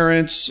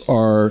parents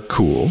are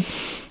cool.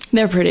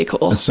 They're pretty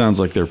cool. It sounds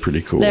like they're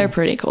pretty cool. They're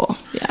pretty cool.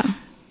 Yeah.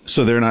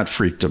 So they're not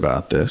freaked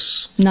about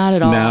this. Not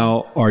at all.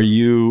 Now,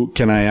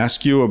 can I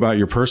ask you about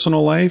your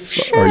personal life?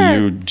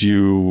 Sure.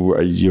 Do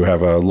you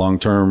have a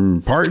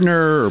long-term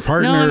partner or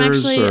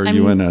partners? Are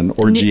you in an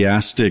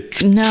orgiastic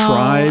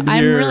tribe here?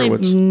 I'm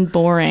really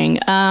boring.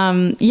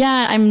 I'm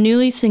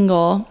newly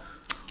single,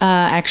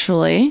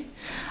 actually.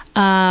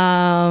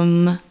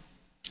 Newly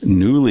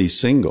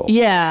single?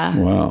 Yeah.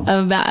 Wow.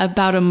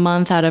 About a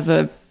month out of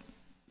a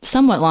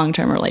somewhat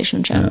long-term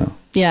relationship.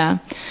 Yeah.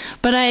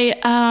 But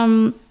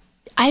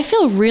I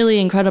feel really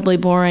incredibly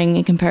boring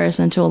in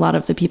comparison to a lot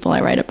of the people I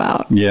write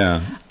about.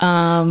 Yeah.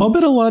 I'll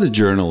bet a lot of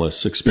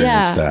journalists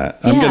experience that.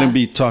 I'm going to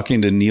be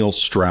talking to Neil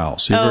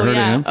Strauss. You ever heard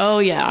of him? Oh,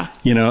 yeah.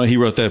 He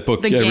wrote that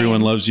book,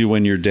 Everyone Loves You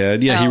When You're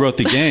Dead. Yeah, he wrote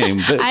The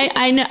Game. But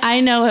I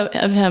know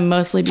of him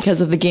mostly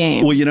because of The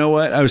Game. Well, you know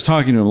what? I was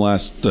talking to him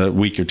last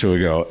week or two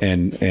ago,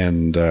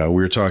 and we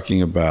were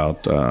talking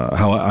about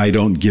how I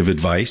don't give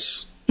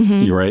advice.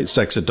 Mm-hmm. You're right.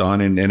 Sex at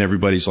dawn. And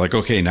everybody's like,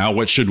 okay, now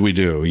what should we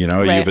do?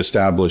 You've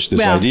established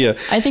this idea.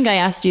 I think I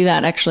asked you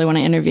that actually when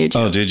I interviewed you.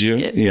 Oh, did you?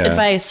 Yeah.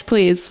 Advice,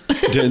 please.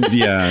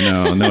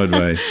 No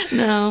advice.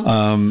 No.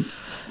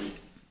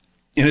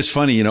 And it's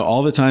funny,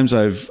 all the times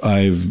I've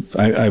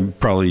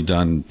probably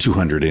done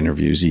 200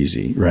 interviews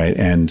easy. Right.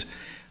 And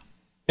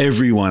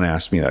everyone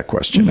asked me that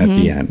question at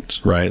the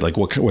end, right? Like,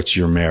 what's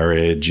your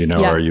marriage?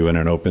 Are you in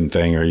an open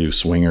thing? Are you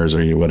swingers?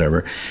 Are you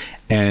whatever?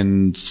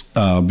 And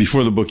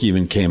before the book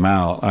even came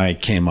out, I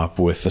came up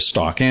with a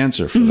stock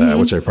answer for that,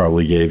 which I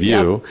probably gave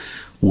you,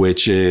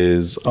 which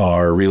is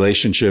our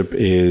relationship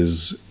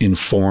is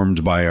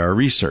informed by our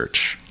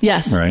research.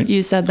 Yes, right?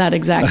 You said that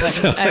exactly.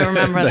 So I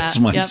remember that's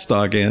my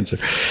stock answer.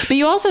 But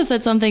you also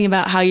said something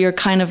about how you're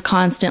kind of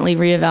constantly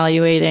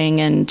reevaluating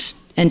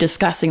and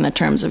discussing the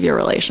terms of your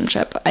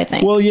relationship, I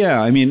think. Well,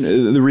 yeah. I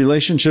mean, the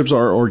relationships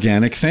are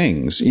organic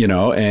things,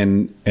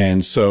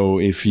 and so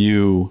if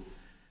you,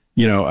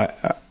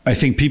 I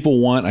think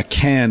people want a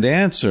canned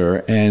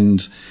answer.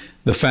 And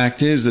the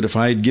fact is that if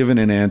I had given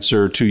an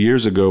answer 2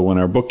 years ago when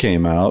our book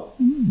came out,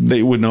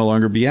 they would no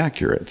longer be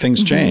accurate.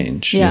 Things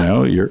change,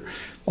 Yeah. you know,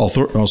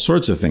 all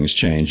sorts of things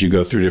change. You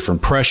go through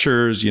different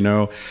pressures, you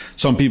know.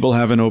 Some people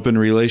have an open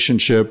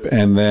relationship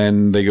and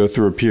then they go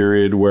through a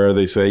period where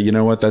they say, you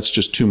know what, that's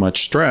just too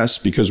much stress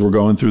because we're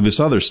going through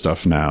this other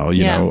stuff now.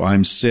 You know,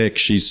 I'm sick,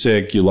 she's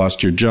sick, you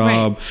lost your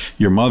job,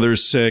 your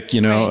mother's sick, you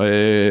know,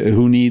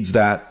 who needs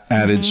that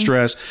added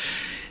stress?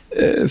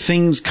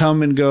 Things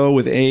come and go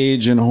with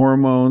age and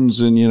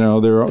hormones, and, you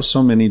know, there are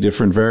so many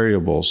different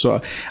variables.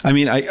 So, I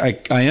mean,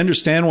 I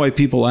understand why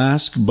people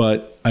ask,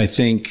 but I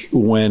think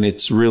when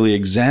it's really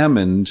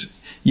examined,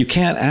 you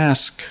can't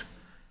ask,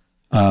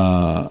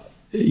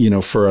 you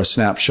know, for a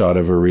snapshot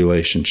of a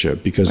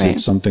relationship because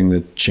it's something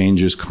that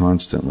changes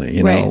constantly.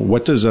 You know,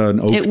 what does an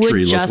oak tree look like?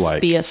 It would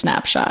just be a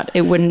snapshot.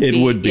 It wouldn't.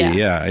 It would be,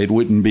 yeah. It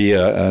wouldn't be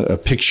a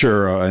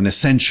picture, an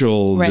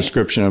essential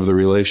description of the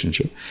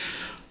relationship.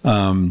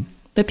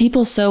 But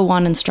people so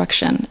want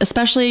instruction,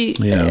 especially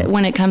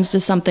when it comes to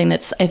something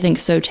that's, I think,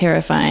 so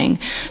terrifying,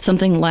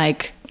 something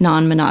like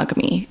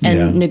non-monogamy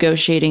and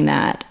negotiating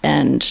that.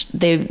 And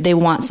they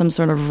want some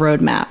sort of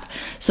roadmap.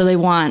 So they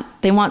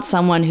want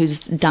someone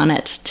who's done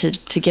it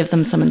to give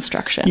them some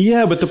instruction.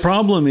 Yeah, but the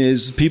problem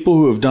is people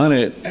who have done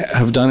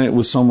it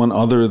with someone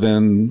other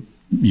than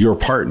your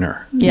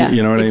partner. Yeah,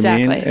 you know what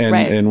exactly. I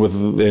mean?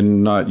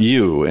 And not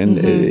you. And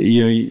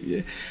you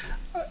know,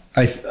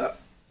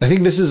 I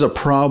think this is a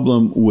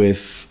problem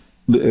with,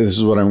 this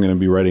is what I'm going to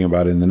be writing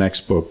about in the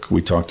next book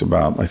we talked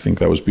about. I think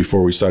that was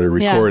before we started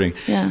recording.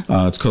 Yeah.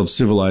 It's called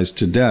Civilized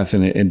to Death.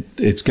 And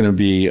it's going to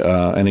be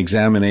an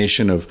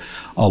examination of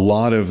a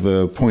lot of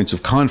the points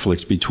of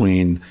conflict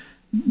between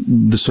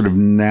the sort of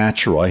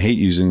natural, I hate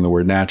using the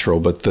word natural,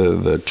 but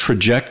the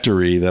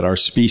trajectory that our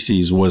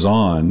species was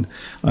on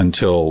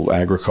until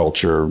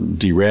agriculture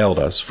derailed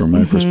us, from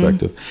my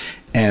perspective,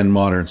 and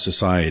modern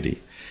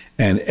society.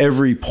 And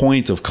every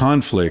point of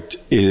conflict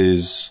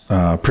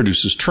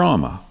produces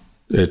trauma.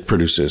 It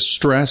produces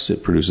stress.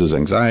 It produces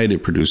anxiety.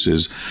 It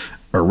produces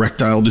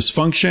erectile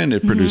dysfunction.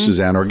 It produces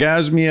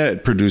anorgasmia.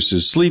 It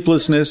produces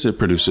sleeplessness. It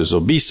produces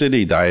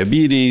obesity,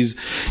 diabetes,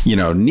 you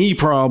know, knee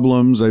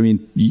problems. I mean,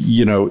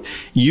 you know,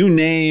 you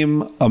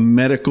name a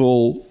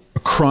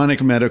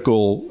chronic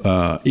medical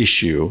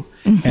issue,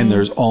 and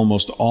there's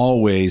almost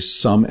always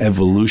some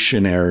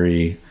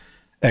evolutionary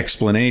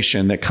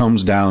explanation that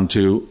comes down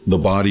to the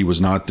body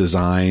was not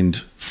designed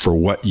for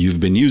what you've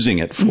been using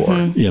it for,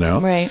 you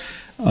know? Right.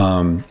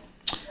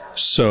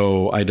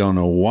 So I don't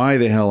know why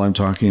the hell I'm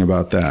talking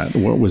about that.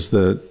 What was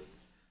the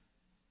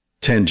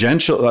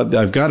tangential?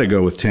 I've got to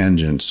go with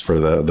tangents for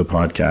the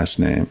podcast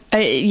name.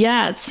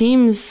 That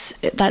seems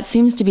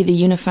to be the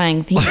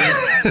unifying theme.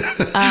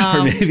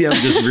 Or maybe I'm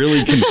just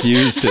really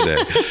confused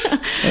today.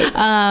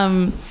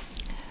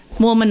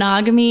 Well,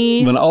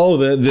 monogamy.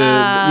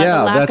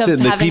 That's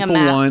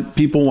it.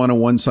 People want a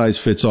one size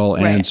fits all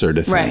answer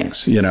to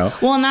things, you know.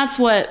 Well, and that's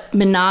what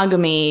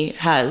monogamy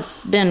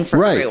has been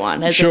for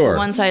everyone. It's a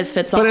one size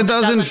fits all, but it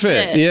doesn't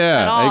fit.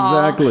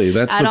 Yeah, exactly.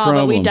 That's the problem.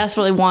 But we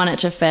desperately want it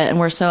to fit, and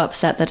we're so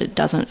upset that it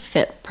doesn't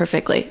fit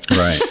perfectly.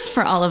 Right.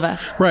 For all of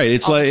us. Right.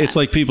 It's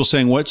like people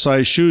saying, "What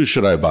size shoes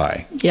should I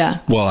buy?" Yeah.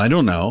 Well, I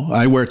don't know.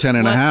 I wear 10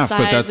 and a half,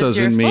 but that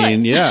doesn't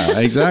mean. Yeah,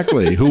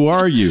 exactly. Who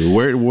are you?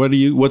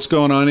 What's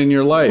going on in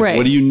your life? Right.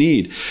 What do you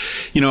need?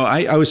 You know,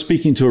 I was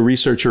speaking to a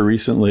researcher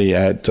recently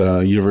at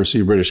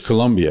University of British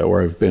Columbia,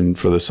 where I've been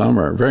for the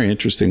summer. Very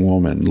interesting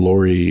woman,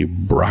 Lori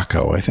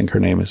Bracco, I think her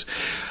name is.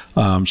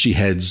 She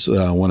heads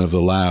one of the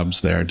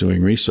labs there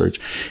doing research.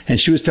 And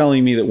she was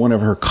telling me that one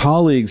of her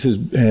colleagues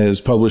has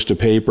published a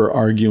paper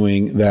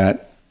arguing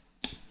that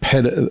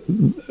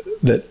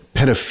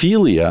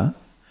pedophilia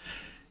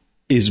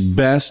is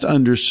best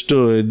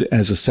understood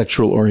as a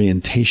sexual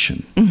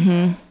orientation.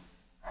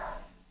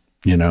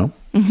 You know?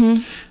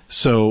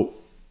 So,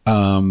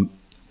 and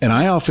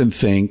I often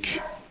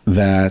think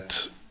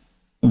that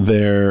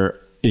there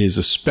is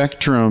a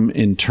spectrum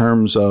in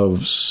terms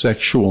of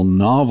sexual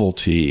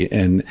novelty,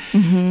 and,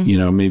 you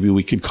know, maybe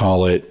we could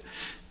call it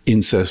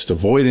incest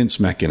avoidance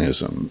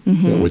mechanism,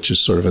 which is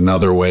sort of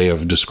another way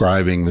of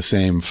describing the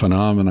same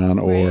phenomenon,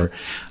 or,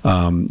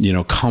 you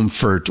know,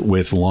 comfort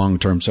with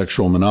long-term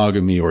sexual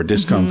monogamy or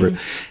discomfort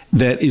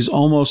that is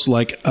almost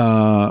like,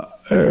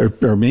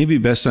 or maybe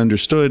best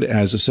understood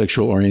as a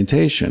sexual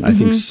orientation. I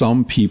think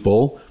some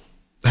people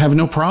have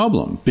no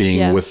problem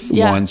being with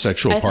one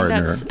sexual partner. I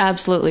think that's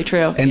absolutely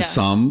true. And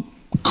some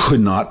could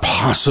not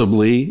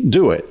possibly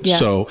do it. Yeah.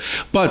 So,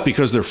 but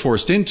because they're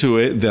forced into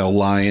it, they'll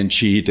lie and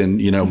cheat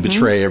and, you know,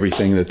 betray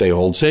everything that they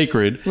hold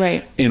sacred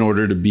in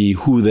order to be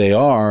who they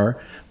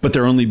are. But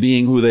they're only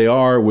being who they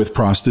are with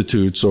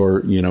prostitutes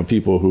or, you know,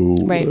 people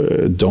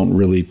who don't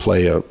really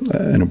play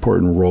an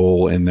important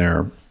role in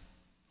their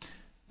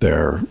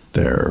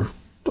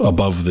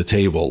above the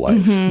table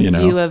life, you know,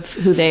 view of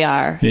who they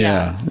are.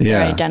 Their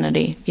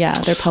identity.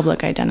 Their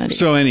public identity.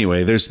 So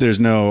anyway, there's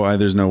no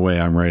way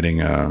I'm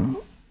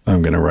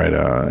going to write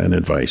an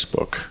advice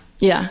book.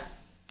 Yeah.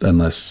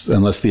 Unless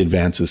the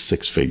advance is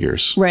 6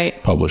 figures.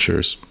 Right.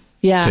 Publishers.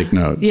 Yeah. Take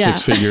note.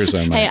 6 figures.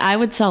 Hey, I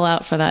would sell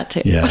out for that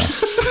too. Yeah.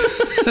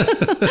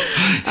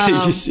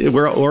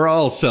 We're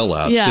all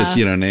sellouts. Yeah. Just,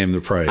 name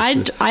the price.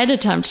 I'd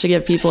attempt to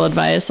give people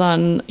advice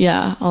on,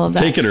 all of that.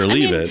 Take it or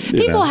leave it.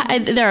 People,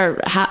 there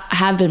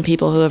have been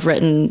people who have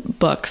written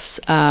books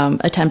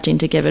attempting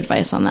to give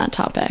advice on that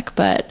topic.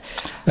 But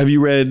have you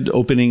read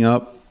Opening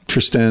Up,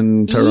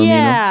 Tristan Taormino?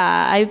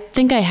 Yeah, I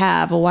think I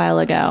have a while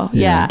ago.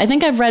 Yeah, I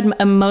think I've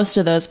read most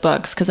of those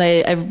books because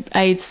I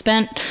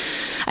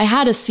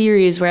had a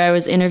series where I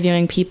was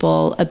interviewing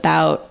people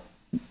about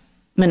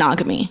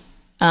monogamy,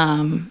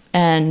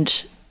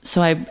 and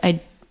so I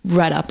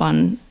read up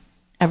on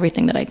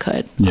everything that I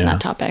could on that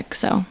topic.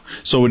 So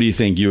what do you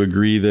think? You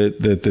agree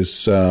that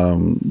this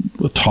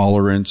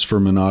tolerance for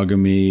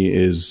monogamy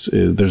is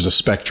there's a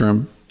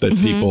spectrum?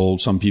 That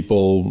some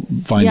people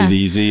find it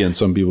easy and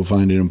some people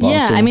find it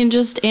impossible. Yeah, I mean,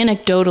 just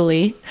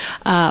anecdotally,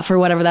 for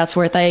whatever that's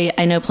worth, I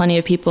know plenty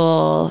of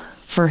people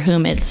for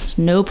whom it's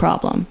no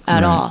problem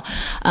at all.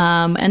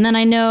 And then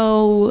I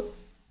know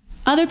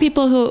other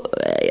people who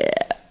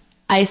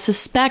I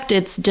suspect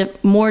it's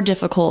more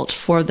difficult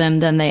for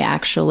them than they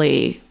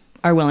actually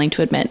are willing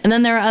to admit. And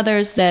then there are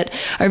others that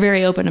are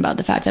very open about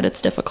the fact that it's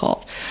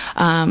difficult.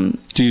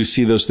 Do you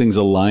see those things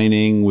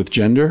aligning with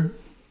gender?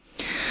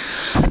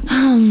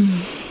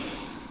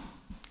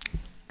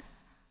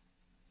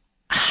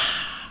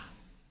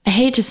 I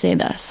hate to say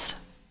this,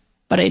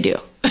 but I do.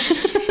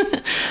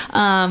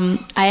 I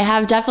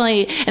have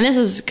definitely, and this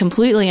is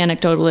completely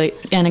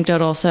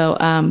anecdotal. So,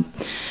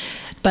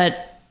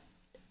 but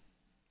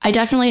I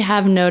definitely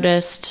have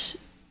noticed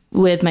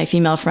with my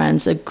female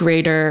friends a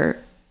greater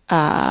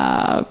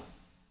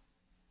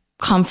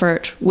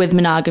comfort with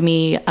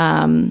monogamy.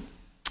 I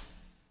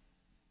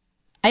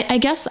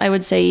guess I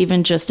would say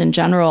even just in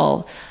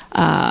general,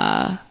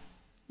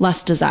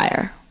 less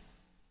desire.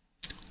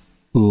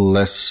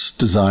 Less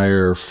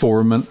desire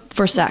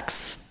for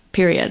sex,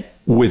 period.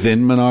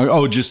 Within monogamy?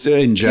 Oh, just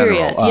in general.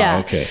 Period. Yeah.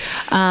 Okay.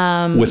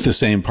 With the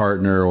same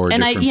partner or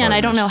different partners. And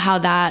I don't know how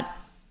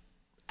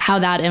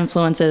that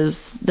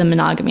influences the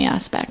monogamy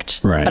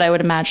aspect. Right. But I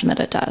would imagine that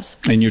it does.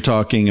 And you're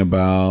talking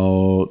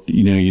about,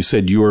 you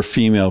said your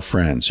female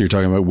friends. So you're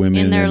talking about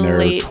women in their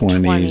late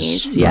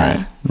 20s.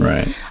 Yeah.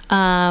 Right.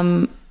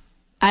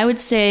 I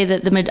would say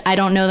that I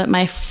don't know that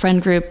my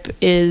friend group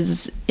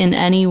is in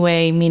any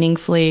way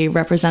meaningfully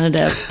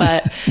representative,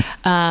 but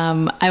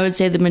I would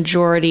say the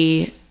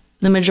majority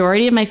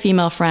of my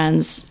female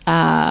friends,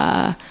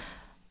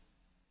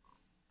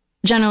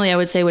 generally I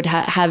would say would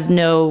have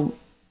no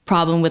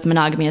problem with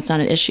monogamy. It's not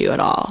an issue at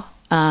all.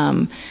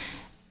 And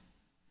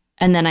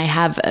then I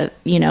have,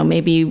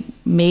 maybe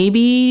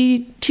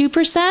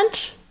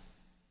 2%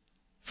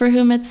 for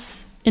whom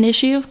it's an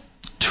issue.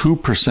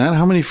 2%?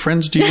 How many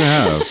friends do you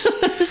have?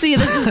 See,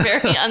 this is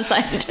very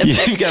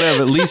unscientific. You've got to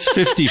have at least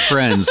 50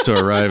 friends to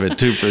arrive at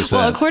 2%.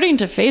 Well, according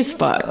to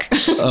Facebook.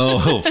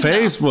 Oh,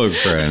 Facebook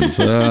friends.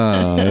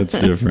 Oh, that's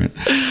different.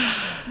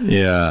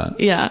 Yeah.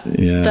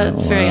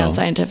 That's very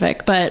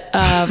unscientific. But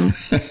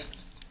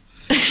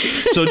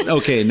so,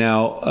 okay,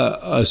 now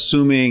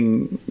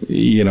assuming,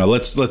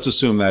 let's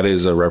assume that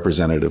is a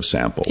representative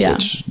sample,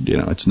 which,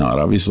 it's not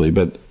obviously,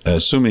 but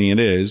assuming it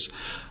is,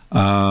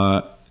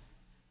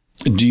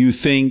 do you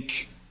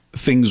think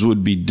things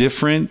would be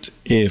different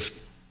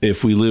if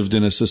we lived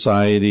in a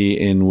society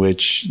in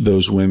which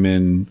those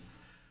women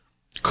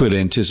could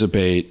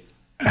anticipate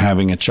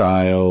having a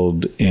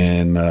child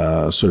in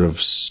a sort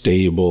of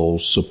stable,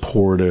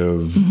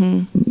 supportive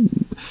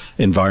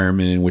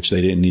environment in which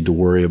they didn't need to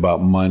worry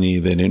about money,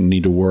 they didn't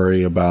need to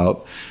worry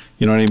about,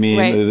 you know what I mean?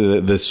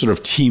 Right. The sort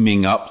of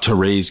teaming up to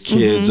raise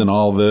kids and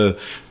all the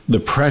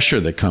pressure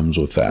that comes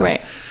with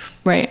that.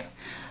 Right.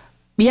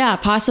 Yeah,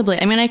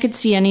 possibly. I mean, I could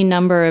see any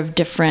number of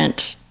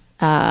different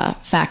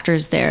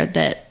factors there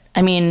that,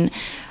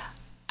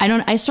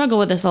 I struggle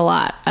with this a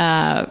lot.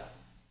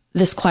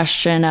 This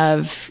question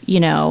of,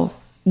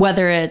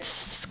 whether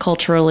it's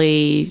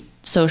culturally,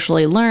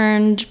 socially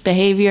learned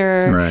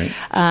behavior.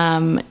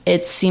 Right.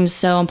 It seems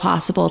so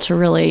impossible to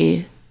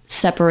really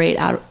separate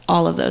out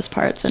all of those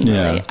parts and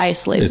really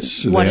isolate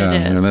what it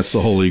is. And that's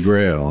the Holy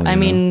Grail. I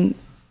mean,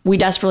 we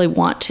desperately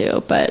want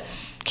to, but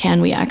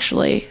can we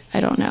actually? I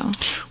don't know.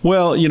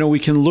 Well, we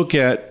can look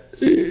at,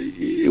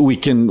 I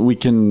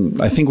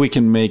think we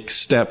can make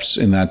steps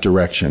in that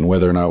direction,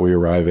 whether or not we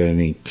arrive at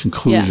any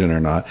conclusion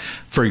or not.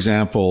 For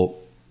example,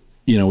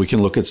 we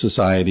can look at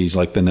societies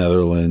like the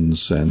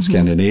Netherlands and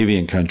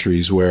Scandinavian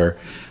countries where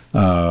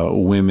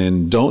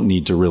women don't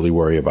need to really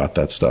worry about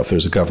that stuff.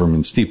 There's a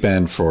government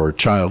stipend for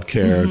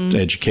childcare,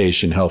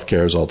 education,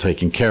 healthcare is all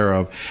taken care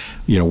of.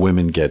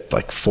 Women get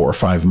like 4 or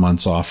 5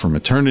 months off for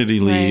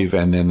maternity leave,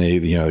 and then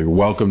you're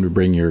welcome to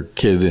bring your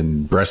kid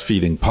in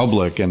breastfeeding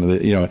public, and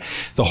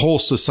the whole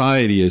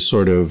society is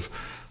sort of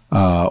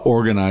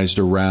organized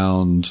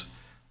around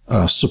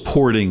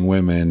supporting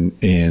women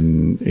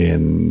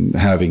in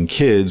having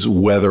kids,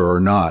 whether or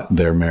not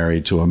they're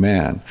married to a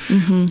man.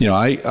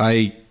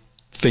 I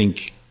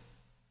think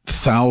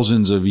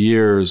thousands of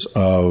years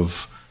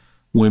of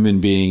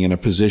women being in a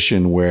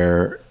position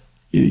where,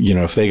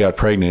 if they got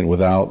pregnant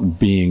without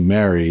being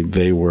married,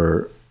 they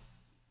were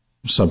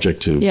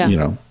subject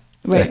to,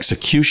 Right.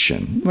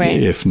 execution,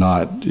 Right. if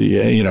not,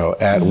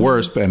 at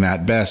worst and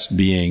at best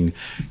being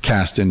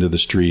cast into the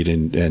street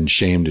and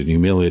shamed and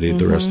humiliated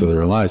the rest of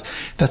their lives.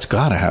 That's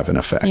got to have an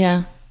effect.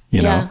 Yeah.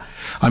 You know,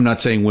 I'm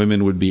not saying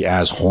women would be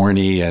as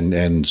horny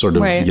and sort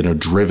of, Right.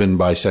 driven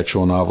by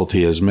sexual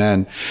novelty as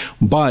men,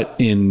 but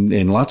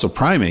in lots of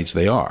primates,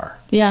 they are.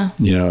 Yeah.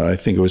 I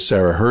think it was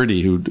Sarah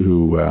Hurdy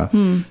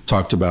who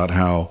talked about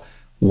how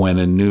when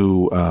a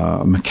new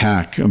a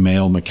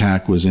male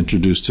macaque was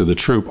introduced to the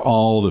troop,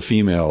 all the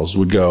females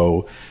would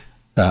go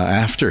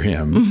after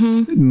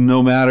him,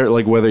 no matter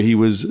like whether he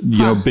was,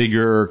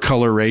 bigger or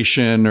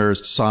coloration or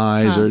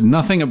size or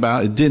nothing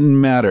about it. Didn't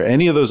matter.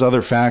 Any of those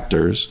other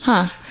factors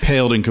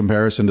paled in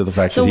comparison to the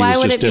fact that he was just different.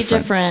 So why would it be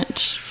different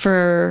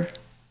for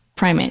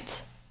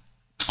primates?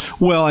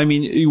 Well, I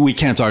mean, we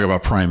can't talk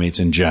about primates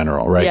in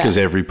general, right? Because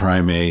every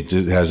primate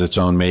has its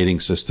own mating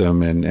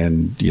system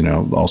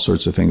and all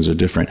sorts of things are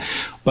different.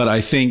 But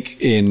I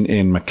think in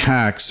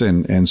macaques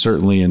and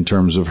certainly in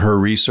terms of her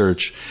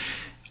research,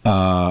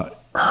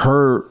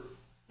 her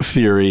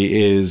theory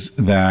is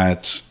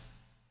that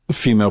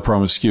female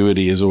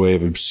promiscuity is a way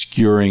of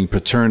obscuring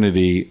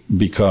paternity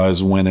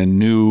because when a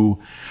new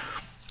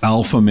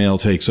alpha male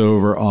takes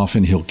over,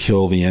 often he'll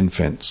kill the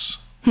infants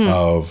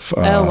of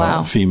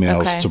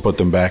females to put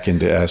them back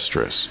into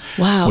estrus.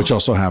 Wow. Which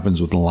also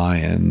happens with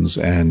lions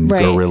and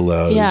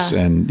gorillas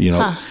and,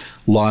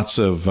 lots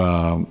of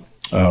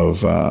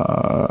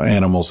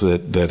animals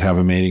that have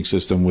a mating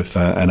system with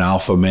an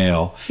alpha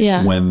male.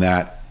 Yeah. When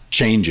that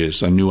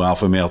changes, a new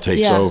alpha male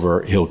takes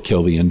over, he'll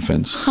kill the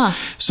infants.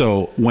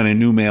 So when a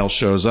new male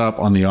shows up,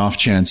 on the off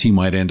chance he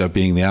might end up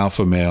being the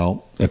alpha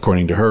male,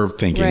 according to her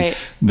thinking,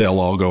 they'll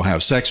all go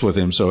have sex with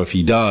him. So if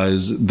he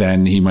does,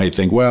 then he might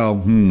think, well,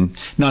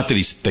 not that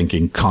he's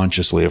thinking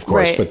consciously, of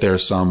course, but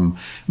there's some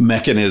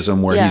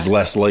mechanism where he's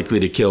less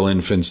likely to kill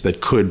infants that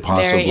could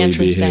possibly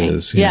be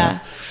his. Yeah.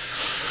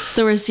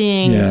 So we're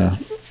seeing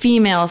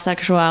female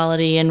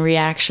sexuality in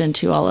reaction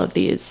to all of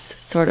these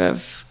sort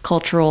of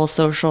cultural,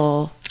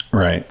 social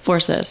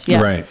forces.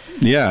 Yeah. Right.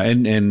 Yeah.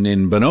 And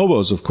in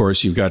bonobos, of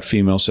course, you've got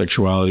female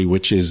sexuality,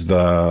 which is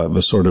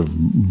the sort of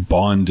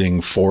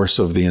bonding force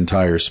of the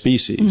entire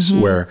species.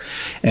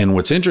 And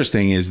what's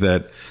interesting is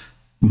that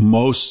the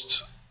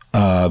most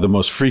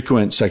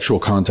frequent sexual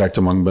contact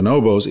among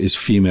bonobos is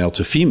female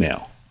to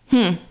female.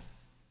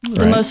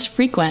 The most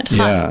frequent.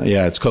 Yeah.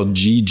 It's called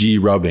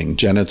GG rubbing,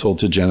 genital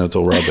to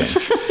genital rubbing.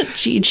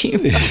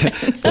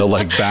 GG. They'll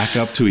like back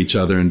up to each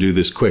other and do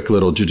this quick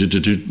little,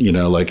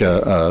 like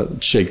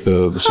shake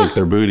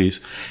their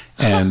booties,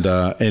 and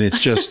it's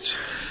just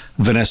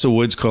Vanessa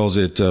Woods calls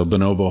it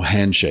bonobo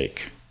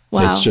handshake.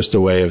 Wow. It's just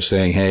a way of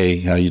saying, hey,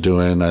 how you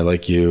doing? I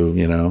like you.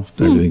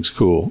 Everything's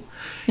cool.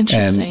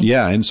 Interesting.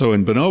 And so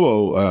in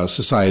bonobo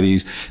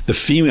societies, the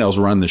females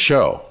run the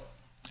show.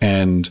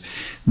 And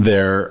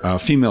they're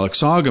female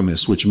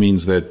exogamous, which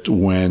means that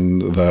when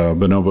the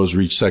bonobos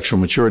reach sexual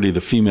maturity,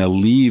 the female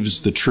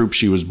leaves the troop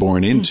she was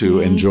born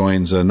into and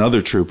joins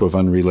another troop of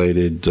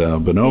unrelated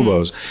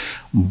bonobos.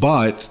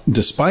 But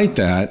despite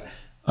that,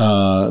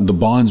 the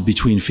bonds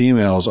between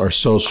females are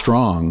so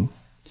strong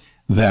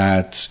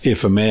that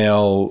if a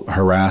male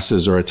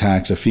harasses or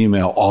attacks a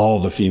female, all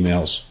the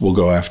females will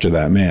go after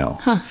that male.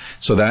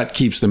 So that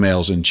keeps the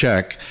males in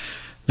check.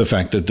 The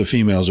fact that the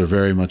females are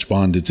very much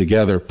bonded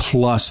together,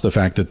 plus the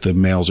fact that the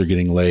males are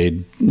getting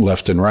laid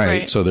left and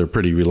right. So they're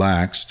pretty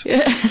relaxed.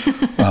 You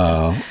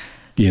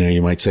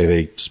might say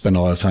they spend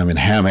a lot of time in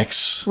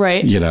hammocks.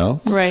 Right. Whereas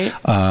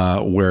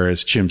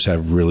chimps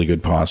have really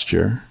good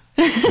posture.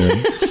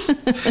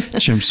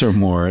 Chimps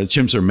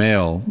are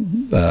male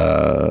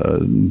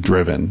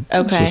driven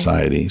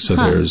society. So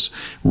there's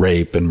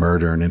rape and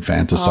murder and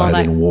infanticide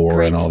and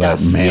war and all that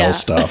male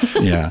stuff.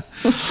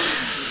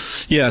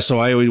 Yeah, so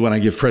I always, when I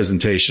give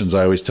presentations,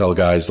 I always tell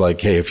guys like,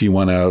 hey, if you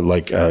want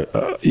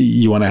to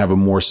you want to have a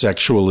more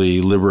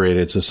sexually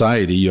liberated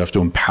society, you have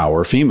to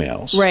empower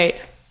females. Right.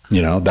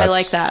 I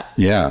like that.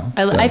 Yeah.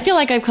 I feel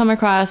like I've come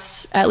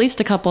across at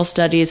least a couple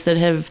studies that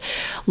have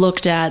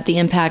looked at the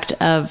impact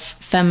of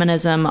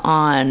feminism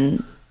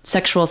on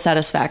sexual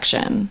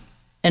satisfaction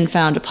and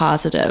found a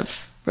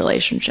positive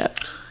relationship.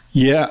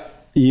 Yeah,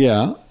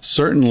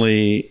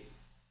 certainly.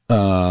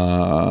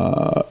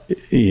 I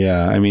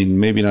mean,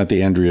 maybe not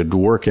the Andrea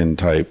Dworkin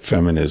type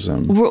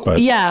feminism.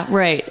 But. Yeah,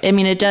 right. I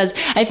mean, it does.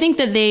 I think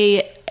that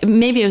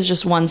maybe it was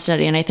just one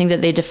study, and I think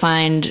that they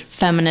defined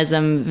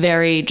feminism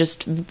very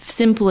just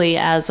simply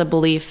as a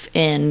belief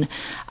in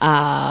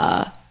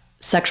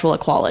sexual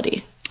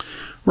equality.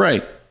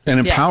 Right. And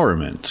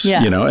empowerment,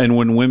 and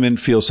when women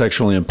feel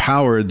sexually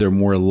empowered, they're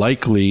more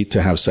likely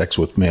to have sex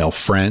with male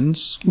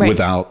friends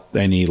without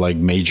any like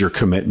major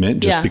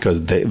commitment, just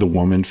because the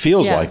woman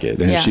feels like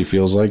it. And if she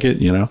feels like it,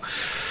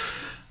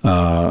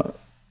 but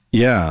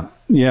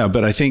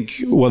I think,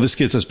 this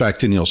gets us back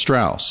to Neil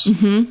Strauss,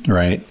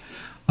 right?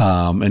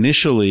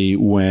 Initially,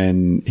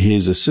 when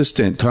his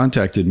assistant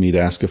contacted me to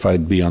ask if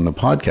I'd be on the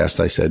podcast,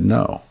 I said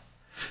no.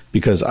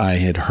 because I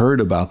had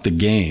heard about the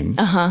game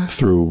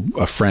through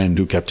a friend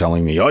who kept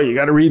telling me, "Oh, you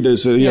got to read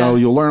this. You know,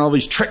 you'll learn all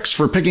these tricks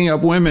for picking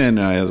up women."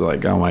 And I was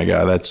like, "Oh my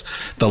God, that's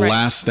the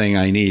last thing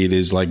I need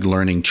is like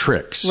learning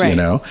tricks." You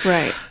know,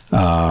 right.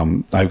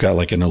 I've got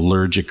like an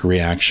allergic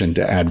reaction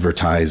to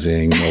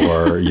advertising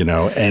or, you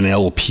know,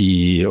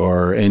 NLP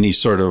or any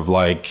sort of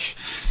like,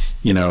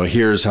 you know,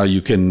 here's how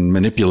you can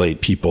manipulate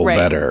people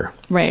better.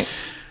 Right.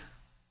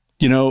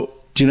 You know,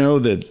 do you know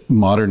that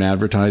modern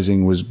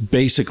advertising was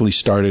basically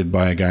started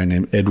by a guy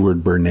named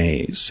Edward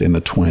Bernays in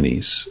the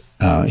 1920s?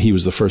 He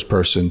was the first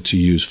person to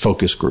use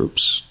focus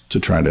groups to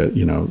try to,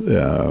 you know,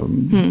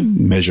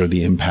 measure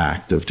the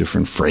impact of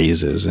different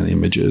phrases and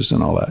images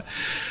and all that.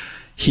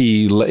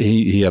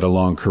 He had a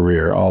long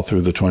career all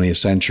through the 20th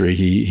century.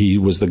 He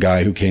was the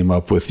guy who came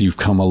up with "You've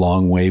Come a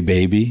Long Way,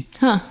 Baby."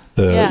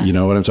 You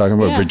know what I'm talking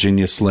about? Yeah.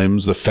 Virginia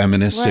Slims, the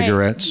feminist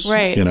cigarettes.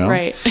 Right. You know?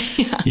 Right.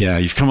 Yeah.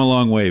 You've come a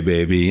long way,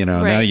 baby. You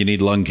know, now you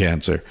need lung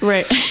cancer.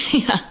 Right.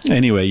 Yeah.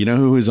 Anyway, you know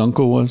who his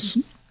uncle was?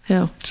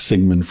 Who?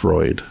 Sigmund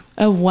Freud.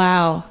 Oh,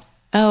 wow.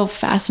 Oh,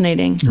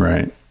 fascinating.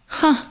 Right.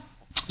 Huh.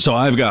 So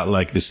I've got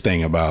like this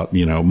thing about,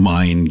 you know,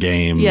 mind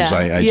games. Yeah.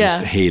 I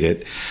just hate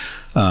it.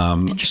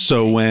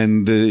 So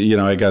when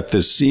I got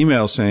this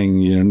email saying,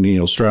 you know,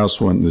 Neil Strauss,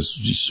 this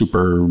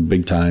super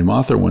big time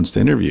author wants to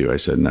interview, I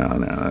said, no,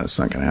 that's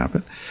not going to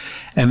happen.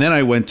 And then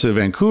I went to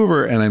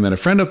Vancouver and I met a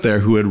friend up there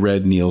who had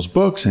read Neil's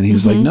books. And he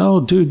was like,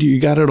 no, dude, you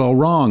got it all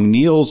wrong.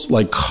 Neil's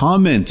like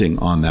commenting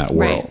on that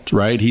world,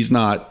 right? He's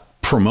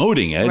not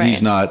promoting it. Right.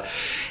 He's not.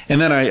 And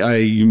then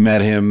I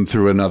met him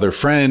through another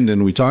friend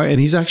and we talked,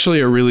 and he's actually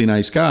a really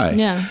nice guy.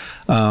 Yeah.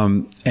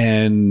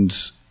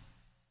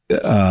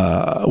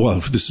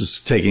 Well, this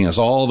is taking us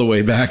all the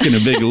way back in a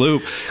big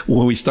loop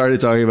when we started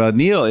talking about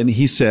Neil, and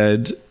he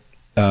said,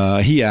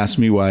 he asked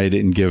me why I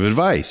didn't give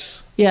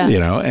advice. Yeah. You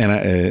know, and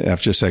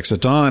after Sex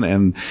at Dawn,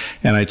 and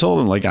I told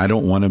him, like, I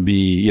don't want to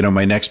be, you know,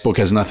 my next book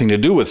has nothing to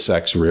do with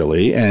sex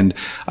really, and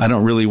I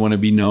don't really want to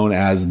be known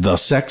as the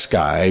sex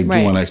guy.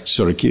 I want to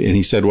sort of keep, and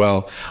he said,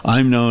 well,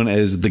 I'm known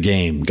as the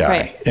game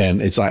guy.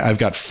 And it's like, I've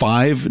got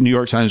 5 New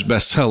York Times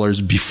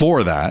bestsellers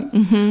before that,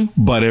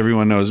 but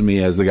everyone knows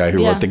me as the guy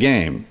who wrote The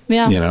Game.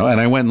 Yeah. You know, and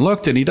I went and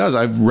looked, and he does.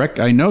 I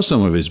know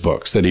some of his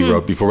books that he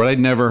wrote before, but I'd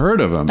never heard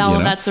of him. All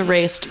of that's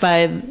erased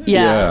by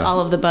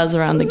all of the buzz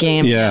around The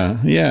Game. Yeah.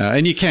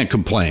 And you can't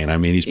complain. I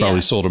mean, he's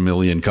probably sold 1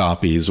 million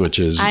copies, which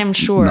is I'm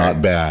sure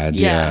not bad.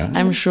 Yeah.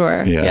 I'm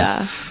sure.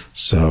 Yeah.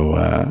 So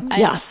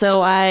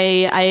so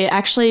I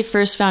actually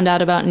first found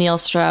out about Neil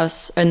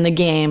Strauss and The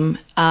Game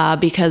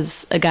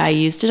because a guy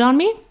used it on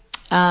me.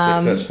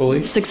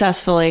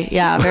 Successfully.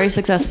 Yeah, very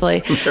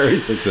successfully. Very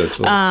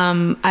successfully.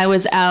 I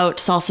was out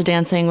salsa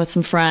dancing with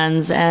some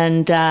friends,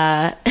 and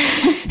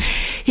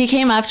he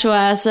came up to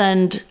us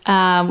and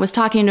was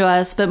talking to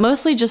us, but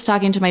mostly just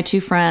talking to my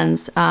 2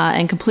 friends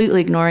and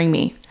completely ignoring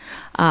me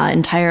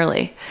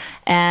entirely.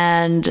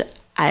 And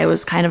I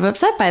was kind of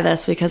upset by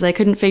this because I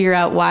couldn't figure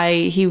out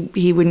why he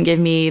wouldn't give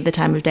me the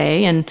time of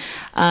day. And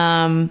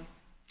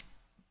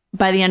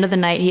by the end of the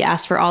night, he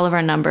asked for all of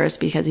our numbers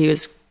because he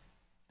was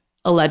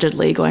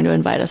allegedly going to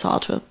invite us all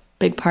to a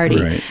big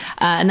party. Right.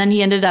 And then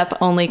he ended up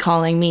only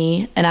calling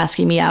me and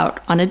asking me out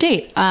on a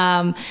date.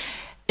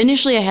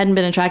 Initially, I hadn't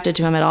been attracted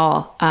to him at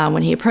all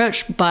when he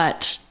approached,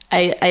 but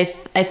I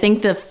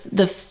think the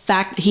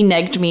fact he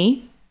negged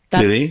me.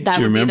 Did he? Do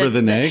you remember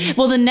the neg?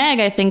 Well, the neg,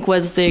 I think,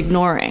 was the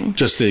ignoring.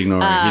 Just the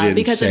ignoring. He didn't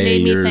because it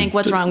made me think,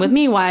 what's wrong with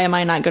me? Why am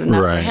I not good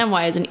enough for him?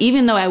 Why isn't,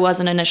 even though I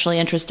wasn't initially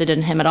interested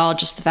in him at all,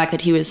 just the fact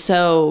that he was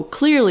so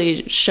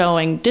clearly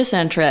showing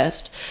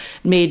disinterest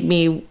made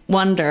me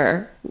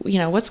wonder, you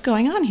know, what's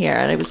going on here?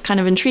 And it was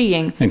kind of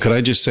intriguing. And could I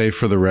just say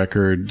for the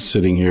record,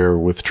 sitting here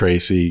with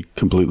Tracy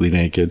completely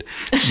naked,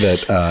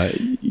 that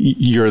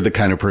you're the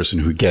kind of person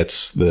who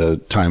gets the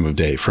time of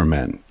day for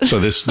men. So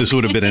this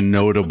would have been a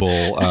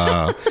notable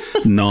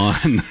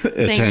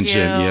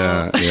non-attention.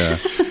 Yeah.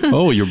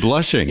 Oh, you're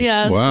blushing.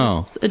 Yes.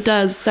 Wow. It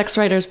does. Sex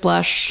writers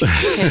blush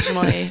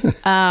occasionally.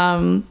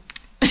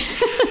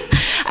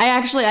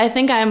 I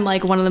think I'm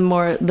like one of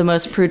the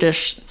most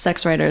prudish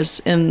sex writers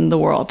in the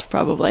world,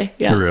 probably.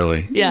 Yeah.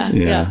 Really?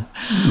 Yeah.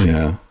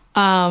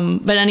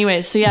 But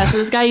anyway, so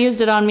this guy used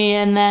it on me,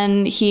 and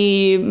then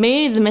he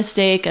made the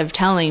mistake of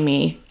telling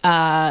me,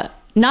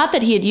 not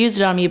that he had used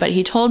it on me, but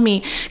he told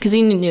me, because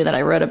he knew that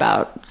I wrote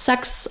about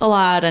sex a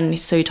lot, and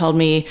so he told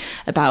me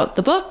about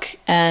the book,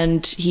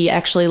 and he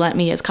actually lent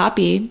me his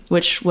copy,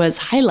 which was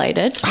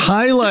highlighted.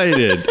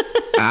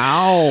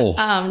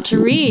 Ow. To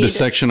read. The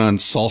section on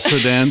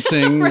salsa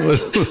dancing.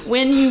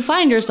 When you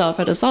find yourself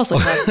at a salsa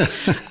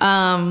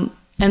club.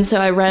 And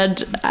so I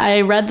read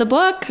the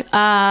book.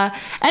 I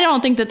don't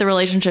think that the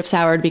relationship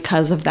soured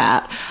because of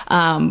that.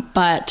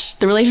 But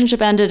the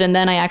relationship ended, and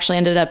then I actually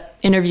ended up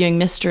interviewing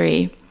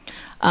Mystery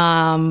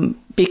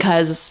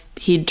because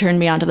he'd turned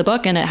me onto the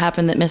book, and it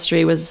happened that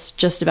Mystery was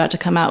just about to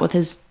come out with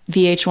his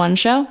VH1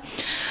 show.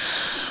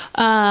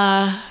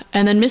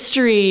 And then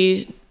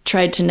Mystery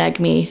tried to neg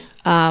me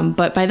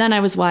But by then I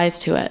was wise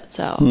to it,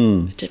 so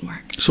it didn't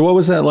work. So what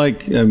was that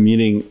like,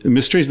 meeting?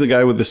 Mystery's the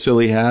guy with the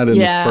silly hat and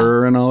the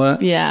fur and all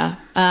that? Yeah.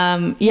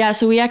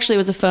 So it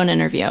was a phone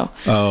interview.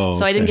 Oh,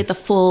 so I didn't get the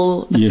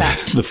full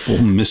effect. The full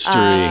mystery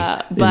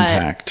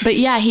impact. But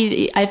yeah,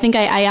 I think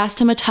I asked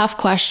him a tough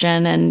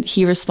question, and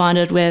he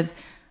responded with,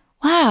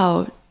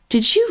 "Wow,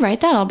 did you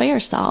write that all by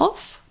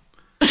yourself?"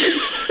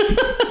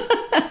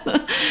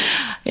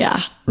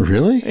 Yeah.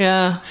 Really?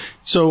 Yeah.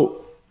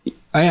 So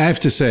I have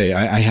to say,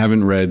 I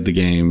haven't read the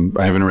game.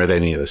 I haven't read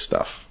any of this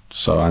stuff.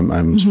 So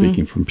I'm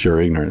speaking from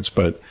pure ignorance.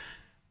 But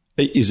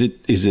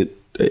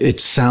it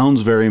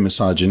sounds very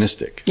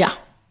misogynistic. Yeah.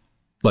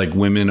 Like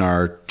women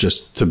are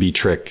just to be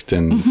tricked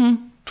and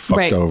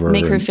fucked over.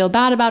 Make her feel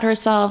bad about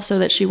herself so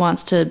that she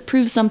wants to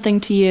prove something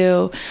to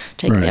you,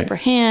 take the upper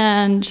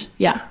hand.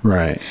 Yeah.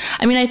 Right.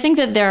 I mean, I think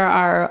that there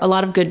are a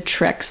lot of good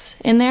tricks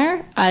in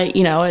there.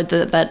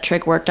 That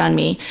trick worked on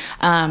me.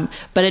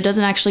 But it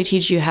doesn't actually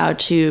teach you how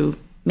to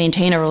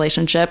maintain a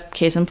relationship.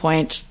 Case in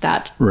point,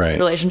 that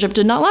relationship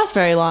did not last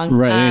very long.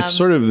 Right. And it's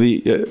sort of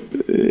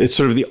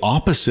the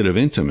opposite of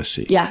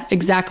intimacy. Yeah,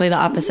 exactly the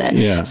opposite.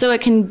 Yeah. So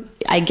it can,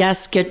 I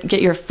guess,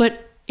 get your foot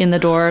in the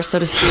door, so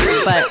to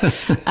speak, but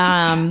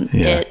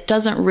it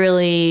doesn't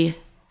really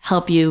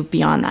help you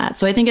beyond that.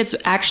 So I think it's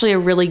actually a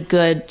really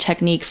good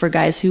technique for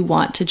guys who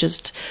want to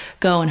just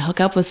go and hook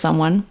up with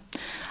someone.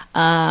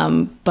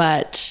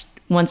 But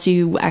once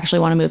you actually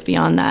want to move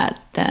beyond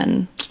that,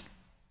 then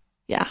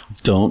yeah.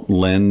 Don't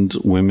lend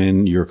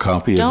women your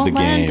copy of the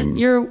game. Don't lend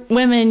your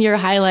women your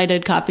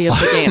highlighted copy of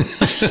the game.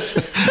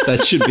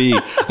 That should be,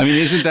 I mean,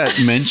 isn't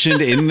that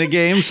mentioned in the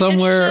game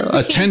somewhere?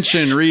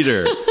 Attention,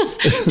 reader.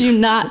 Do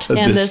not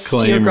hand this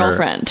to your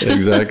girlfriend.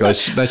 Exactly.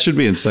 That should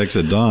be in Sex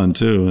at Dawn,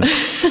 too.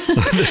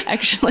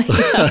 Actually.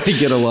 I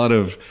get a lot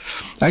of...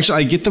 Actually,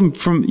 I get them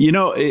from...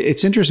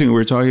 it's interesting. We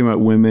were talking about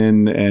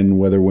women and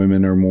whether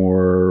women are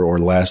more or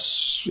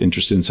less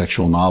interested in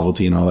sexual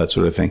novelty and all that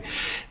sort of thing.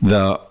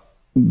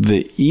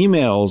 The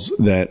emails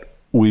that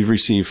we've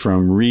received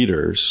from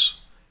readers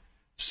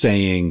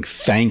saying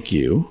thank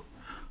you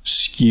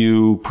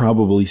skew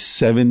probably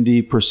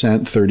 70%,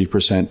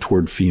 30%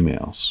 toward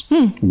females.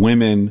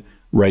 Women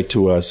write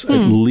to us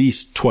at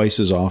least twice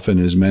as often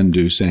as men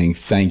do saying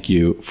thank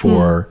you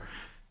for,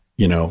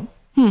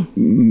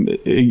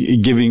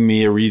 giving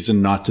me a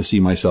reason not to see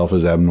myself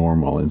as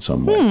abnormal in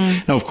some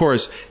way. Now, of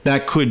course,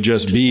 that could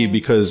just be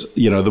because,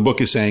 the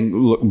book is saying,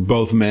 look,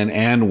 both men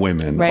and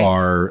women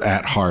are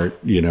at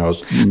heart,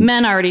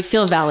 Men already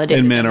feel validated.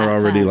 And men are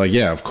already sense. Like,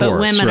 yeah, of course. But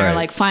women are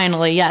like,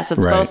 finally, yes,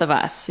 it's both of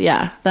us.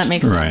 Yeah, that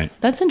makes sense.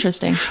 That's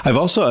interesting. I've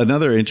also,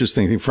 another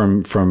interesting thing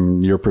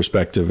from your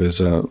perspective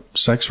as a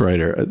sex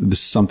writer, this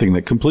is something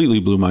that completely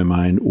blew my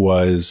mind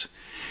was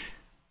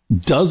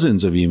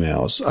dozens of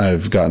emails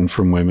I've gotten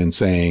from women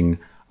saying,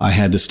 I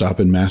had to stop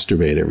and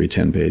masturbate every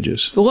 10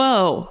 pages.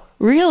 Whoa,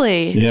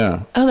 really?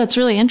 Yeah. Oh, that's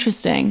really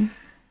interesting.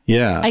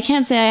 Yeah. I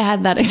can't say I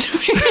had that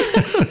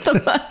experience with the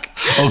book.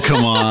 Oh,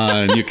 come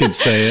on. You could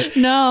say it.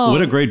 No.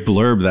 What a great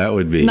blurb that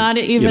would be. Not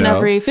even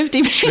every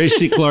 50 pages.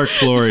 Tracy Clark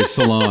Flory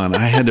Salon.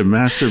 I had to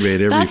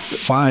masturbate every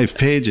 5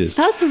 pages.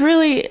 That's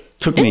really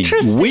Took me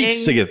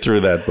weeks to get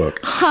through that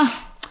book.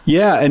 Huh.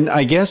 Yeah. And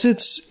I guess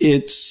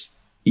it's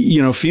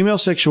female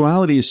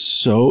sexuality is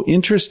so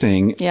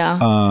interesting.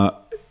 Yeah.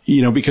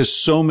 Because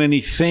so many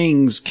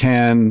things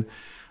can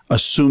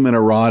assume an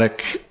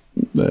erotic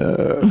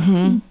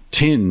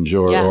tinge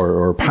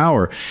or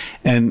power.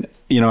 And,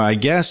 I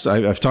guess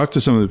I've talked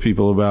to some of the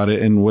people about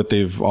it, and what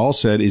they've all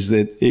said is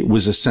that it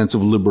was a sense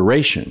of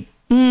liberation.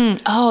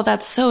 Oh,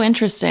 that's so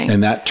interesting.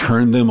 And that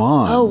turned them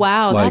on. Oh,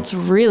 wow. That's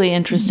really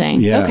interesting.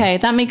 Yeah. Okay.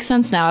 That makes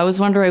sense now. I was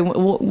wondering,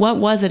 what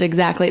was it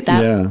exactly?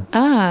 Well,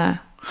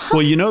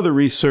 the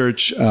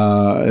research,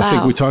 I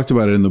think we talked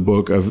about it in the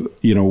book of,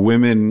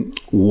 women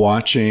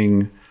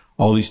watching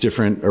all these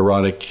different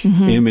erotic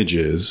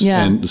images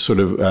and sort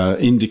of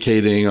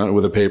indicating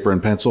with a paper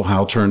and pencil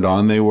how turned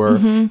on they were,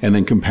 and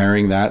then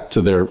comparing that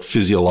to their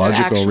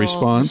physiological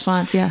response.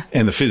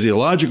 And the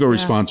physiological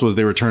response was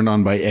they were turned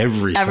on by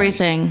everything.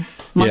 Everything.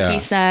 Monkey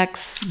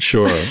sex.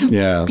 Sure.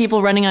 Yeah.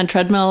 People running on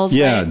treadmills.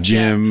 Yeah. Right?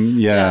 Gym.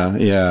 Yeah.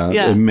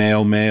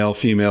 Male,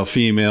 female,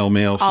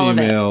 male,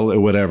 female,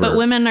 whatever. But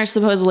women are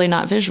supposedly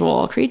not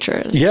visual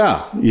creatures.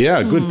 Yeah.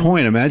 Yeah. Good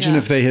point. Imagine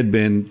if they had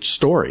been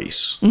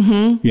stories.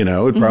 It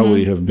would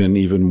probably have been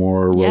even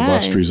more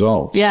robust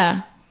results.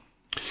 Yeah.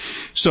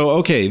 So,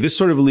 okay. This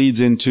sort of leads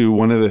into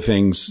one of the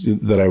things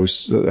that I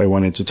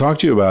wanted to talk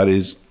to you about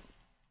is,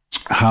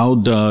 how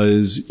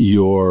does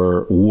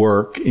your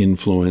work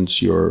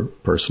influence your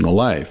personal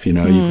life?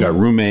 You've got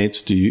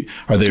roommates.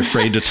 Are they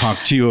afraid to talk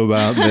to you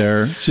about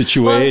their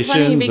situations? Well, it's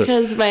funny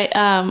because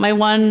my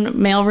one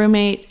male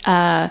roommate,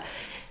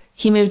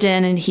 he moved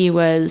in and he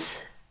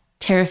was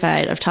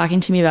terrified of talking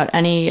to me about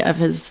any of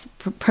his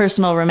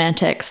personal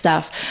romantic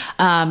stuff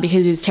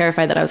because he was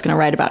terrified that I was going to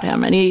write about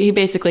him. And he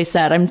basically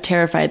said, I'm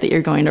terrified that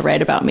you're going to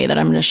write about me, that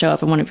I'm going to show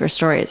up in one of your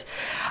stories.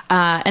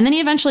 And then he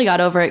eventually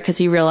got over it because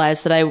he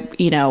realized that I,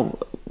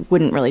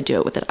 wouldn't really do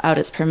it without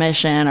his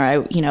permission, or I,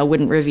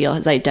 wouldn't reveal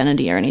his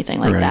identity or anything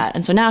like that.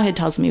 And so now he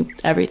tells me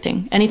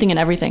everything, anything and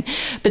everything.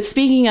 But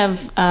speaking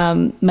of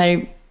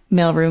my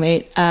male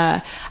roommate,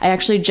 I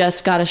actually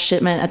just got a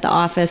shipment at the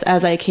office,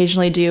 as I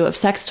occasionally do, of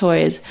sex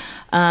toys.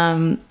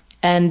 And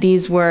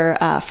these were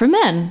for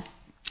men.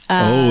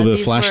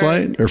 The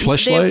flashlight or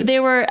fleshlight? They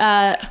were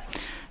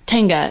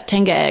Tenga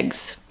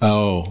eggs.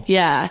 Oh.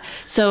 Yeah.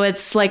 So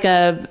it's like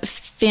a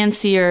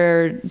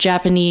fancier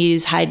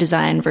Japanese high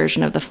design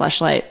version of the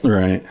fleshlight.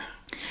 Right.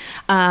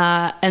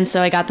 And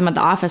so I got them at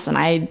the office, and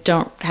I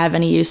don't have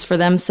any use for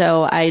them.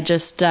 So I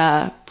just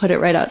put it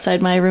right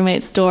outside my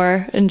roommate's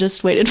door and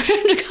just waited for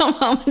him to come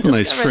home. It's a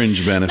nice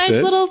fringe benefit.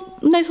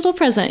 Nice little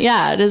present.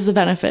 Yeah, it is a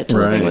benefit to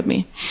living with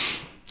me.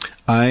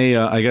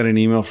 I got an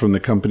email from the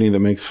company that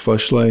makes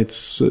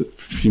fleshlights a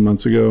few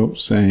months ago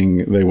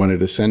saying they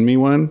wanted to send me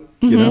one,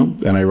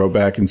 and I wrote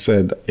back and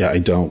said,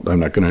 I'm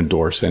not going to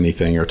endorse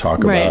anything or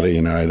talk about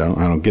it. I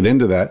don't get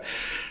into that.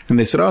 And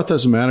they said, it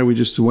doesn't matter. We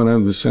just went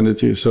on to send it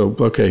to you. So,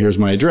 okay, here's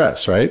my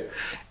address, right?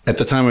 At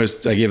the time, I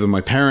gave them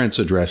my parents'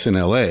 address in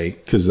LA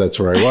because that's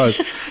where I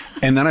was.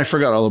 And then I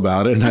forgot all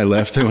about it, and I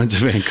left. I went to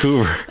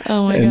Vancouver.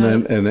 Oh, my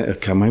God. Then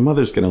okay, my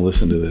mother's going to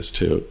listen to this,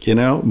 too.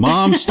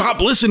 Mom,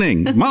 stop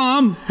listening.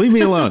 Mom, leave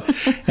me alone.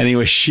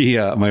 Anyway,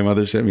 my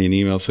mother sent me an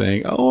email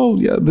saying,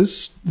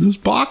 this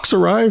box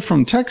arrived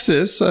from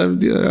Texas.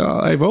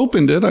 I've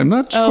opened it. I'm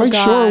not quite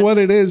sure what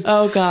it is.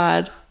 Oh,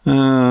 God.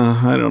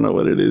 I don't know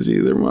what it is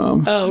either,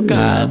 Mom. Oh,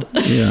 God.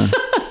 Yeah.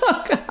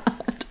 Oh, God.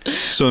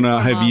 So now,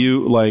 have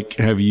you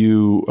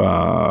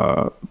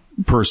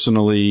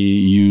personally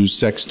used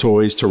sex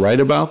toys to write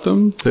about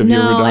them? Have you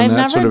ever done I've that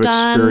never sort of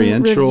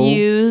experiential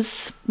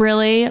reviews?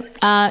 Really,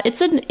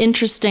 it's an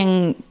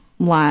interesting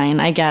line,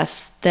 I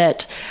guess.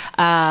 That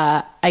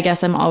I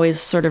guess I'm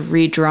always sort of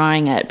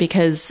redrawing it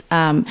because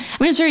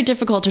it's very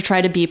difficult to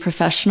try to be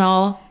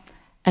professional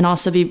and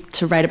also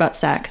to write about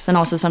sex and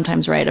also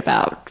sometimes write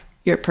about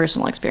your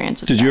personal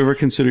experience of sex. Did you ever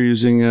consider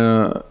using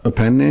a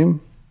pen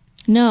name?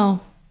 No.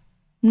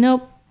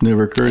 Nope.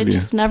 Never occurred to you? It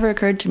just never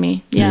occurred to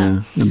me.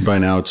 Yeah. And by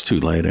now it's too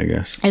late, I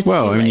guess. It's too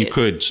late. You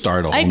could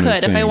start a whole new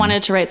thing. If I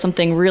wanted to write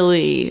something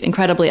really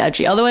incredibly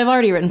edgy. Although I've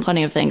already written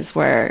plenty of things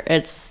where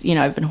it's,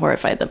 I've been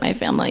horrified that my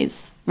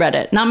family's read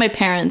it. Not my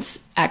parents,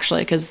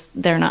 actually, because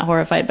they're not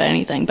horrified by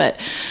anything. But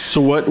so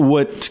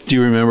what do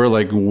you remember?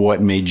 Like,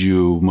 what made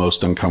you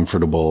most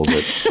uncomfortable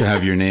to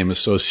have your name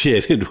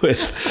associated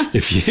with?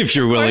 If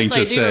you're willing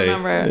to say, I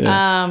do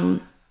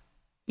remember.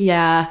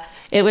 Yeah.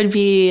 It would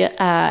be,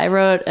 I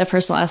wrote a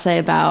personal essay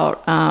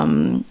about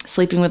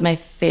sleeping with my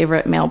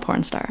favorite male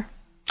porn star.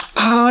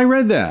 Oh, I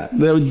read that.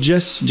 That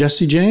was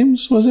Jesse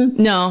James, was it?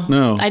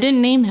 No. I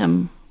didn't name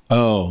him.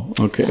 Oh,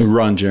 okay.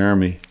 Ron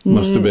Jeremy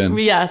must have been.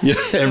 Yes.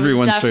 Yeah,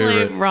 everyone's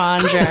favorite.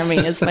 Ron Jeremy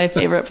is my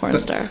favorite porn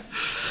star.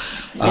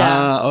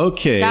 Yeah.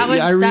 Okay.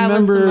 I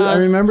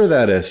remember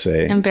that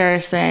essay.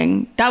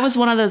 Embarrassing. That was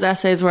one of those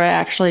essays where I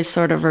actually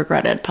sort of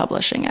regretted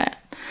publishing it.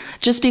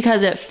 Just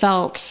because it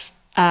felt...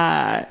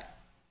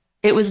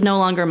 it was no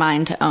longer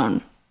mine to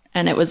own.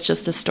 And it was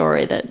just a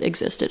story that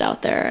existed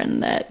out there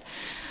and that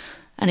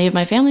any of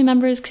my family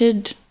members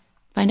could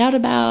find out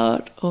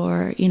about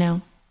or,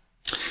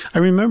 I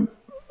remember,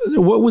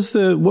 what was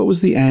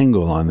the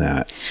angle on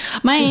that?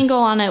 My angle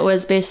on it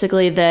was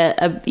basically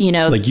that,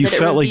 like you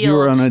felt like you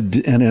were on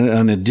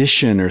an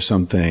audition or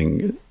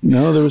something.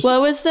 No, there was... Well,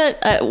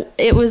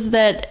 it was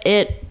that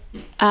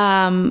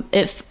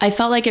I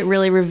felt like it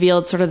really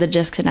revealed sort of the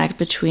disconnect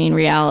between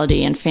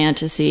reality and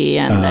fantasy,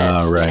 and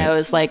that it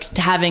was like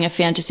having a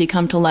fantasy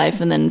come to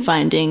life and then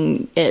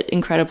finding it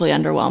incredibly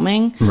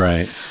underwhelming.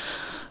 Right.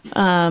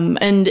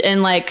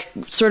 And like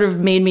sort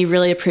of made me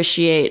really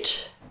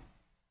appreciate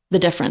the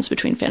difference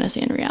between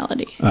fantasy and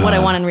reality. What I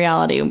want in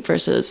reality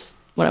versus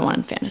what I want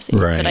in fantasy.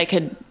 Right. That I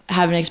could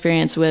have an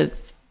experience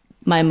with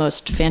my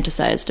most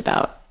fantasized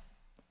about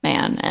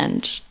man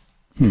and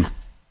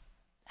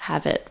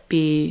have it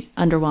be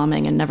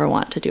underwhelming and never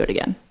want to do it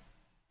again.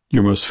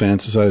 Your most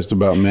fantasized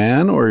about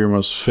man or your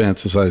most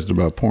fantasized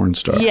about porn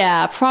star?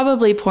 Yeah,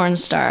 probably porn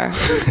star.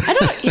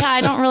 I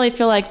don't really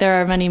feel like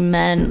there are many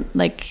men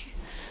like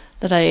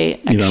that I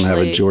actually... You don't have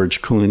a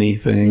George Clooney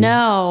thing?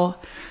 No.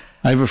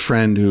 I have a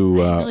friend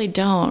who... I really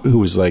don't. Who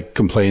was like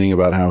complaining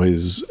about how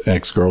his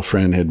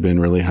ex-girlfriend had been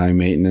really high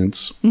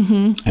maintenance.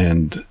 Mm-hmm.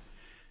 And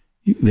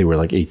they were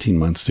like 18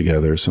 months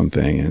together or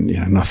something, and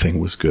nothing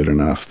was good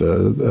enough.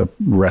 The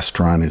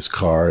restaurant, his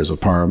car, his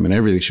apartment,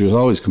 everything. She was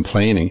always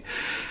complaining.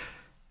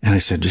 And I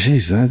said,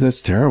 geez,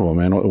 that's terrible,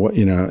 man.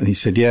 And he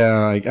said,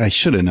 yeah, I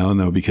should have known,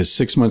 though, because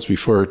 6 months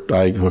before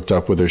I hooked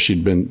up with her,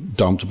 she'd been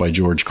dumped by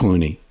George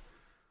Clooney.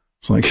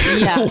 It's like,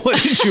 what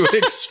did you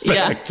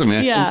expect,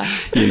 man?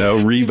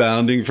 Yeah.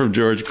 Rebounding from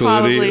George Clooney.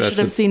 Probably should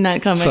have seen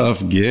that coming.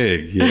 Tough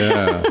gig.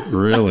 Yeah,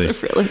 really.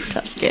 That's a really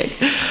tough gig.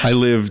 I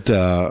lived,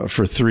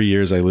 for 3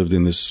 years, I lived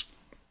in this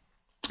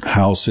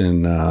house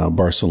in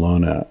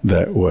Barcelona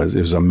it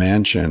was a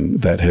mansion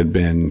that had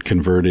been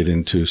converted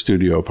into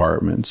studio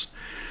apartments.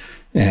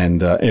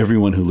 And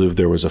everyone who lived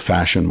there was a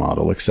fashion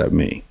model except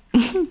me.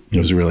 It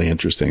was really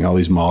interesting. All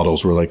these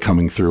models were like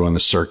coming through on the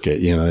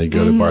circuit. You know, they'd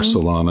go to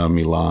Barcelona,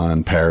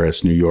 Milan,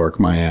 Paris, New York,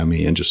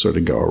 Miami, and just sort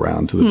of go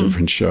around to the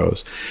different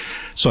shows.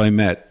 So I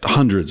met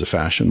hundreds of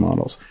fashion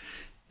models.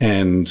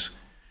 And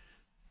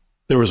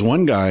there was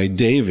one guy,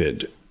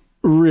 David,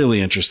 really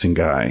interesting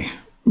guy,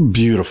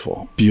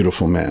 beautiful,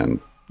 beautiful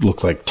man.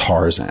 Looked like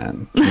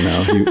Tarzan, you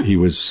know, he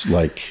was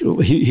like,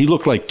 he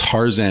looked like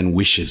Tarzan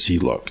wishes he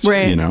looked,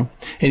 right. You know,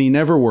 and he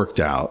never worked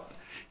out.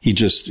 He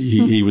just,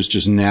 he was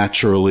just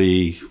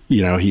naturally,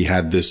 you know, he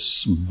had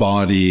this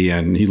body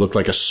and he looked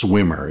like a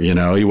swimmer, you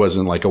know, he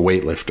wasn't like a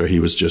weightlifter. He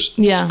was just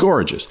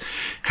gorgeous.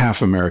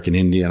 Half American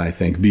Indian, I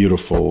think,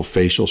 beautiful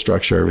facial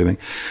structure, everything.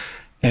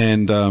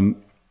 And,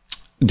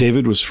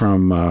 David was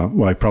from,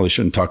 well, I probably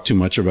shouldn't talk too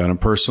much about him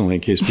personally in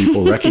case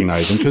people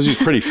recognize him because he's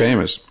pretty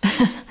famous.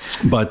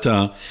 But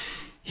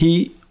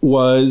he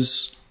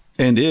was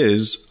and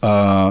is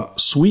a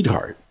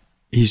sweetheart.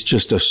 He's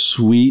just a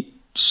sweet,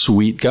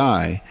 sweet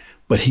guy.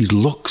 But he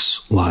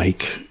looks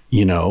like,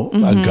 you know,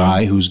 a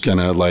guy who's going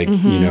to like,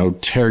 you know,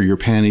 tear your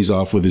panties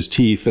off with his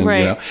teeth. And,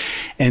 you know,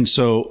 and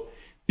so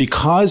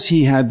because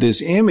he had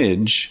this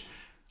image,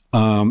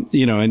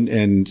 you know,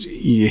 and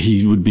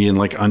he would be in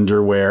like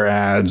underwear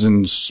ads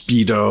and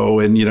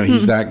Speedo and, you know,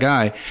 he's that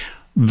guy.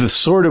 The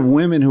sort of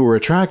women who were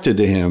attracted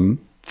to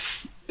him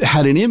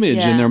had an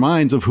image in their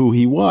minds of who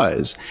he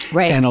was.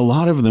 Right. And a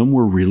lot of them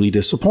were really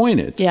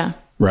disappointed. Yeah.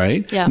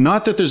 Right? Yeah.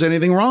 Not that there's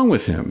anything wrong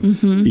with him,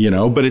 you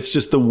know, but it's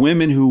just the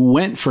women who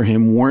went for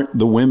him weren't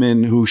the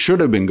women who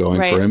should have been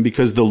going for him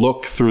because the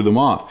look threw them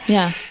off.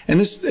 Yeah. And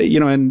this, you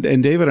know, and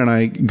David and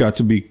I got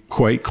to be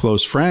quite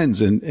close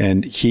friends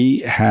and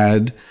he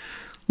had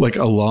like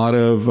a lot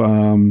of,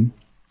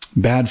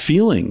 bad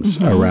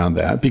feelings around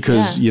that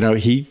because, you know,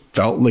 he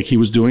felt like he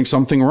was doing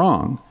something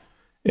wrong.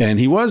 And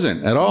he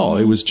wasn't at all.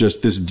 It was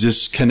just this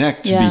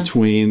disconnect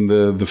between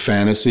the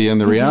fantasy and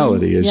the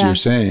reality, as you're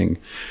saying.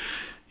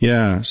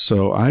 Yeah.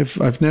 So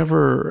I've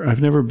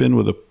never been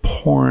with a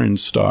porn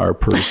star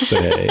per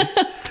se.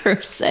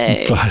 Per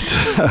se.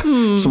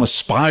 But some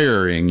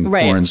aspiring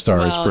porn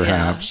stars,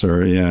 perhaps,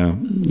 or yeah.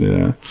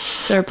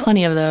 There are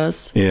plenty of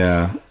those.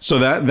 Yeah. So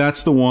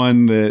that's the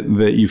one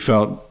that you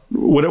felt.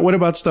 What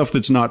about stuff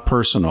that's not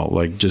personal?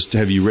 Like, just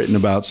have you written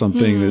about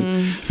something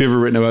have you ever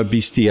written about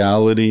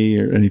bestiality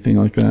or anything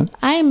like that?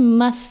 I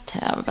must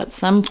have at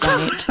some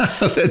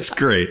point. That's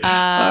great.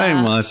 I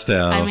must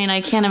have. I mean, I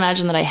can't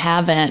imagine that I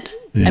haven't.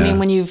 Yeah. I mean,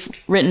 when you've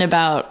written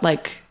about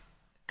like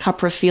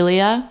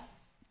coprophilia.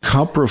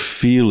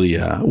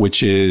 Coprophilia,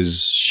 which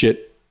is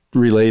shit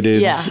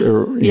related.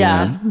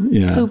 Yeah.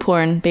 Poo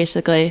porn,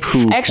 basically.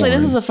 Actually,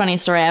 this is a funny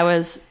story. I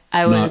was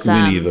not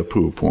Winnie the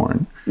Pooh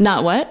porn.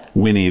 Not what?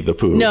 Winnie the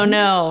Pooh.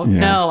 No.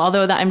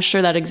 Although I'm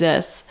sure that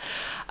exists.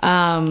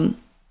 I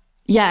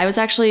was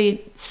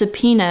actually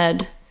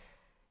subpoenaed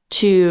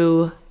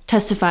to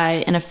testify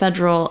in a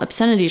federal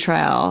obscenity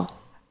trial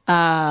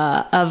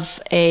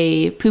of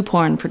a poo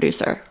porn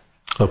producer.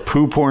 A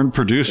poo porn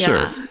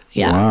producer?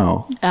 Yeah.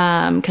 Wow.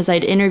 Because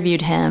I'd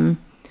interviewed him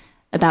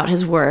about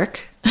his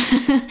work,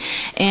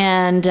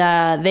 and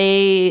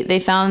they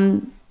thought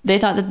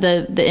that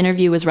the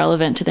interview was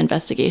relevant to the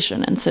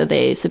investigation, and so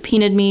they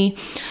subpoenaed me.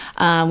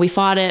 We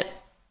fought it.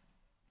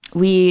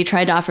 We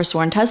tried to offer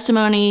sworn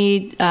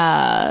testimony,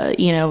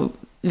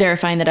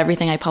 verifying that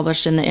everything I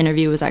published in the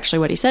interview was actually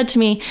what he said to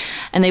me,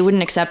 and they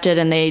wouldn't accept it,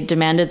 and they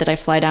demanded that I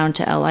fly down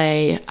to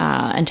LA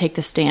and take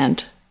the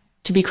stand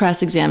to be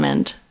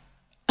cross-examined.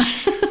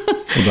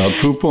 About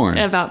poo porn.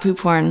 About poo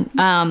porn.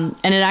 And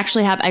it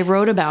actually happened. I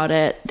wrote about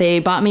it. They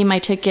bought me my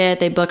ticket.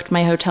 They booked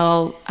my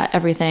hotel,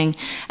 everything.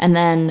 And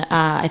then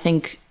I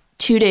think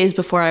 2 days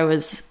before I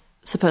was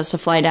supposed to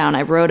fly down,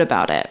 I wrote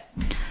about it.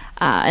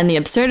 And the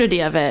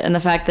absurdity of it and the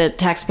fact that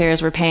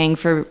taxpayers were paying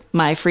for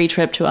my free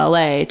trip to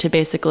LA to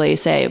basically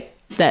say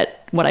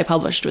that what I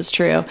published was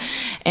true.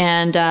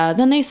 And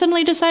then they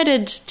suddenly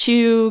decided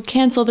to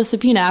cancel the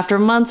subpoena after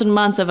months and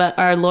months of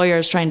our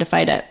lawyers trying to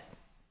fight it.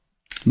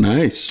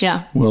 Nice.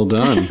 Yeah. Well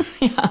done.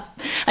 Yeah.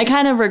 I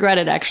kind of regret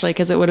it, actually,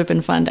 because it would have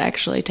been fun to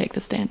actually take the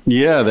stand.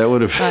 Yeah, that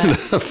would have been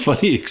a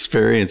funny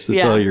experience to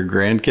tell your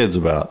grandkids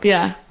about.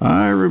 Yeah.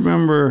 I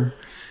remember.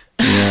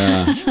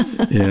 Yeah.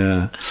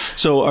 Yeah.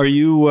 So are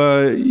you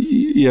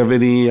have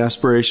any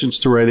aspirations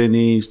to write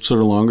any sort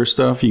of longer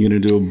stuff? You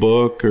going to do a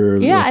book or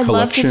a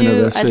collection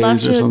of essays or something?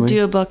 I'd love to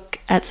do a book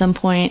at some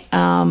point.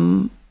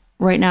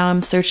 Right now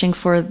I'm searching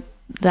for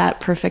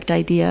that perfect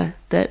idea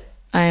that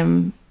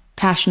I'm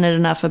passionate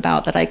enough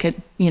about that I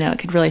could, it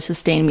could really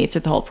sustain me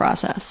through the whole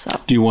process. So,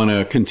 do you want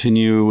to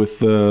continue with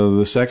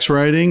the sex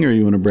writing, or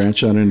you want to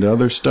branch out into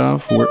other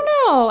stuff? I don't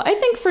know. I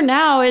think for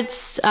now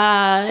it's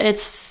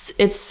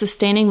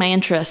sustaining my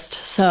interest.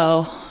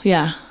 So,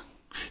 yeah.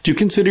 Do you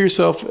consider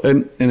yourself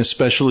an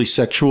especially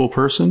sexual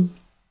person?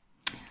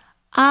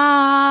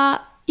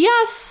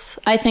 Yes,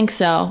 I think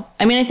so.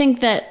 I mean, I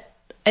think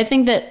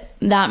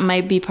that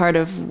might be part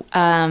of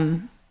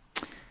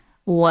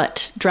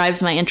what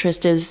drives my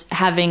interest is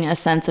having a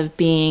sense of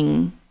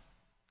being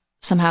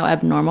somehow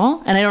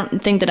abnormal. And I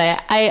don't think that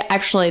I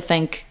actually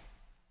think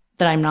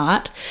I'm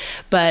not,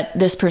 but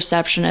this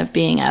perception of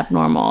being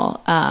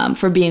abnormal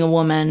for being a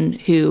woman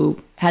who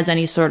has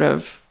any sort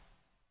of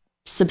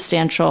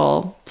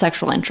substantial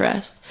sexual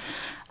interest.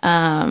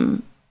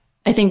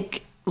 I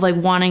think like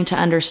wanting to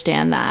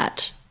understand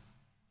that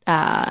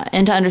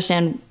and to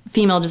understand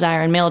female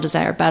desire and male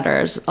desire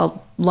better is a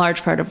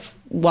large part of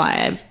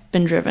why I've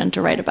been driven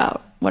to write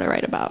about what I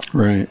write about.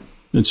 Right.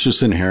 It's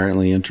just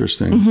inherently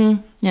interesting.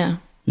 Mm-hmm. Yeah.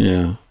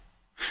 Yeah.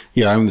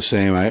 Yeah, I'm the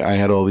same. I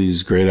had all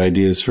these great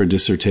ideas for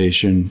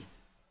dissertation,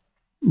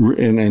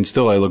 and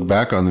still I look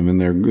back on them,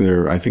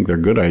 and I think they're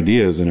good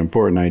ideas and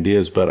important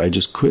ideas, but I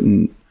just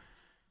couldn't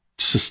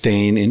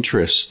sustain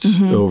interest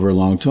over a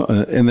long time.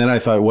 And then I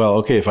thought, well,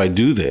 okay, if I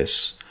do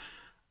this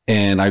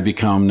and I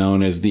become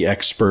known as the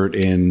expert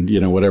in,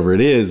 whatever it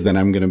is, then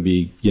I'm going to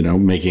be,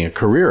 making a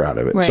career out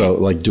of it. Right. So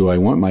like, do I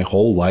want my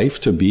whole life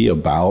to be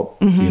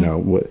about,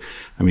 what,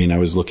 I mean, I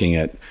was looking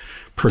at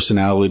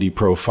personality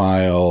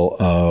profile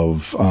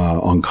of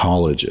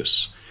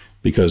oncologists,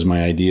 because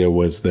my idea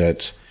was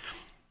that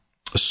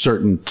a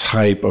certain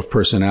type of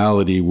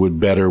personality would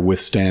better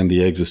withstand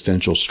the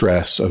existential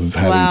stress of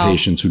having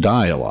patients who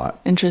die a lot.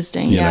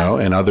 Interesting. You know,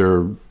 and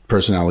other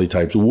personality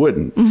types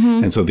wouldn't.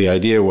 And so the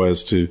idea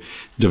was to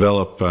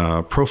develop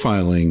a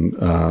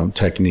profiling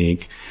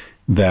technique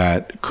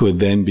that could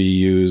then be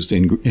used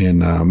in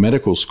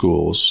medical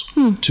schools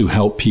to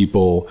help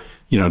people,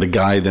 to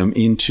guide them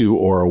into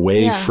or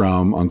away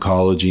from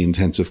oncology,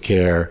 intensive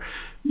care,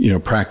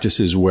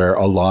 practices where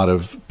a lot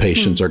of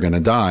patients are going to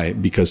die.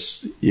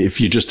 Because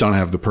if you just don't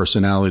have the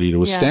personality to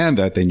withstand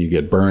that, then you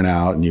get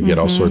burnout and you get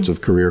all sorts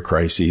of career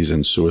crises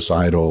and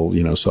suicidal,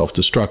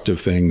 self-destructive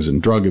things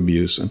and drug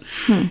abuse. And,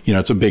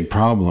 it's a big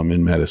problem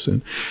in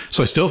medicine.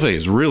 So I still think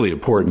it's really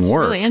important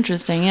work. Really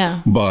interesting.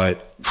 Yeah.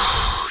 But,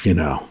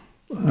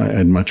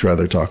 I'd much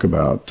rather talk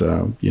about,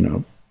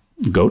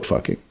 goat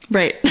fucking.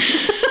 Right.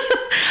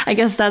 I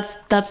guess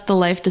that's the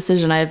life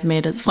decision I've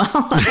made as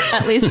well,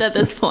 at least at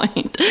this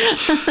point.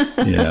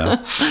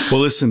 Yeah. Well,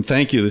 listen,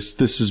 thank you.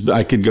 This is,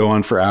 I could go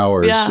on for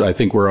hours. Yeah. I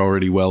think we're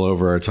already well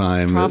over our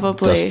time.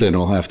 Probably. Dustin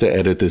will have to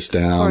edit this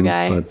down. Poor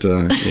guy. But,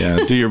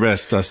 do your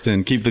best,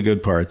 Dustin. Keep the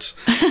good parts.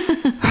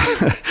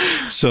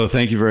 So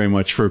thank you very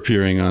much for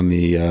appearing on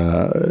the,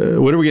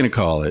 what are we going to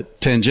call it?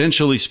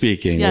 Tangentially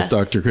Speaking with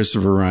Dr.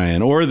 Christopher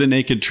Ryan, or The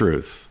Naked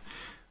Truth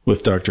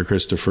with Dr.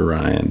 Christopher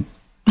Ryan.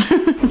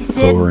 He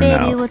said,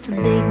 baby, what's the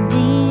big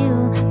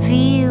deal?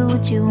 Feel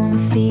what you wanna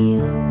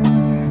feel.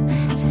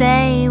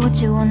 Say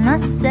what you wanna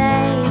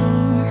say.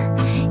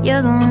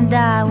 You're gonna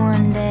die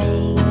one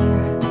day.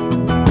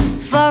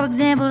 For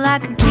example, I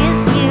could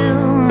kiss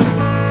you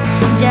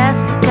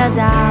just because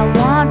I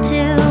want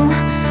to.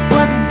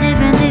 What's the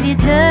difference if you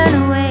turn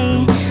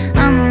away?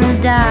 I'm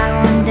gonna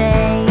die one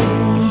day.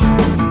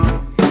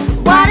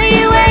 Why do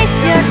you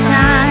waste your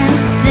time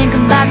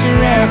thinking about your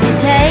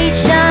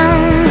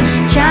reputation?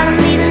 Trying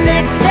to meet an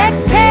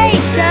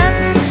expectation,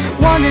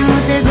 wondering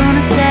what they're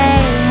gonna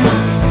say.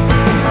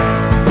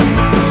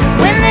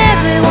 When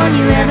everyone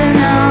you ever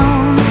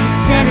known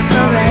said it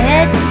for a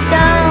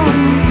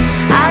headstone.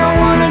 I don't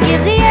wanna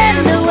give the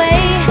end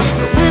away,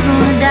 but we're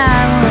gonna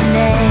die one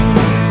day.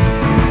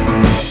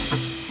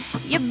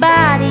 Your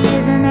body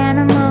is an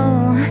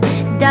animal,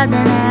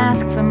 doesn't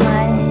ask for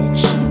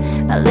much.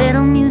 A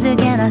little music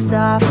and a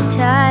soft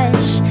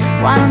touch.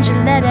 Why don't you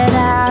let it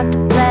out to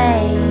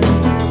play?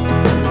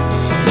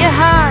 Your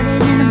heart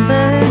is in a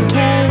bird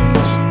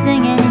cage,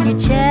 singing in your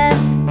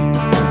chest.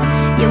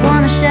 You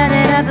wanna shut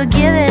it up or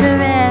give it a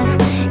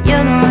rest.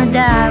 You're gonna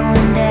die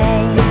one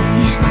day.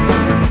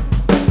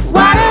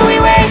 Why do we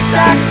waste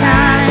our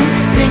time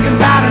thinking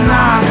about an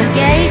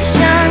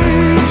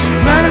obligation?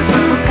 Running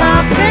from a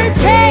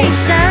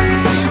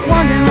confrontation,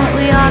 wondering what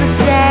we ought to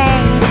say.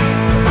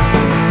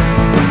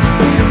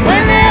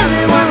 When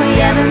everyone we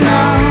ever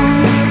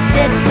known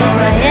said for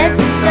a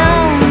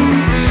headstone.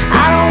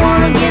 I don't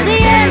wanna give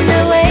the end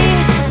away,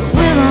 but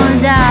we're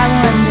gonna die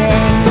one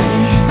day.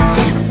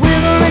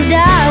 We're gonna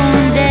die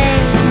one day.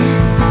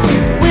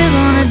 We're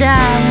gonna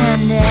die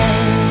one day.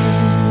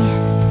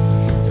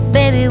 So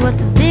baby,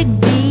 what's the big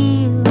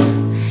deal?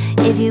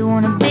 If you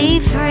wanna be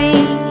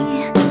free,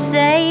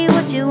 say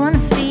what you wanna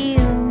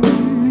feel.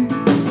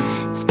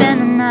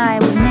 Spend the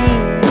night with me.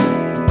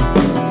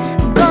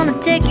 I'm gonna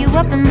take you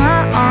up in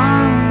my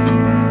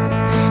arms.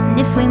 And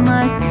if we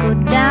must go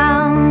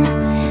down,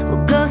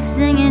 we'll go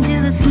singing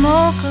to the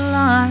smoke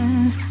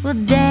alarms. We'll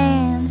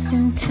dance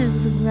into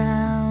the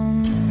ground.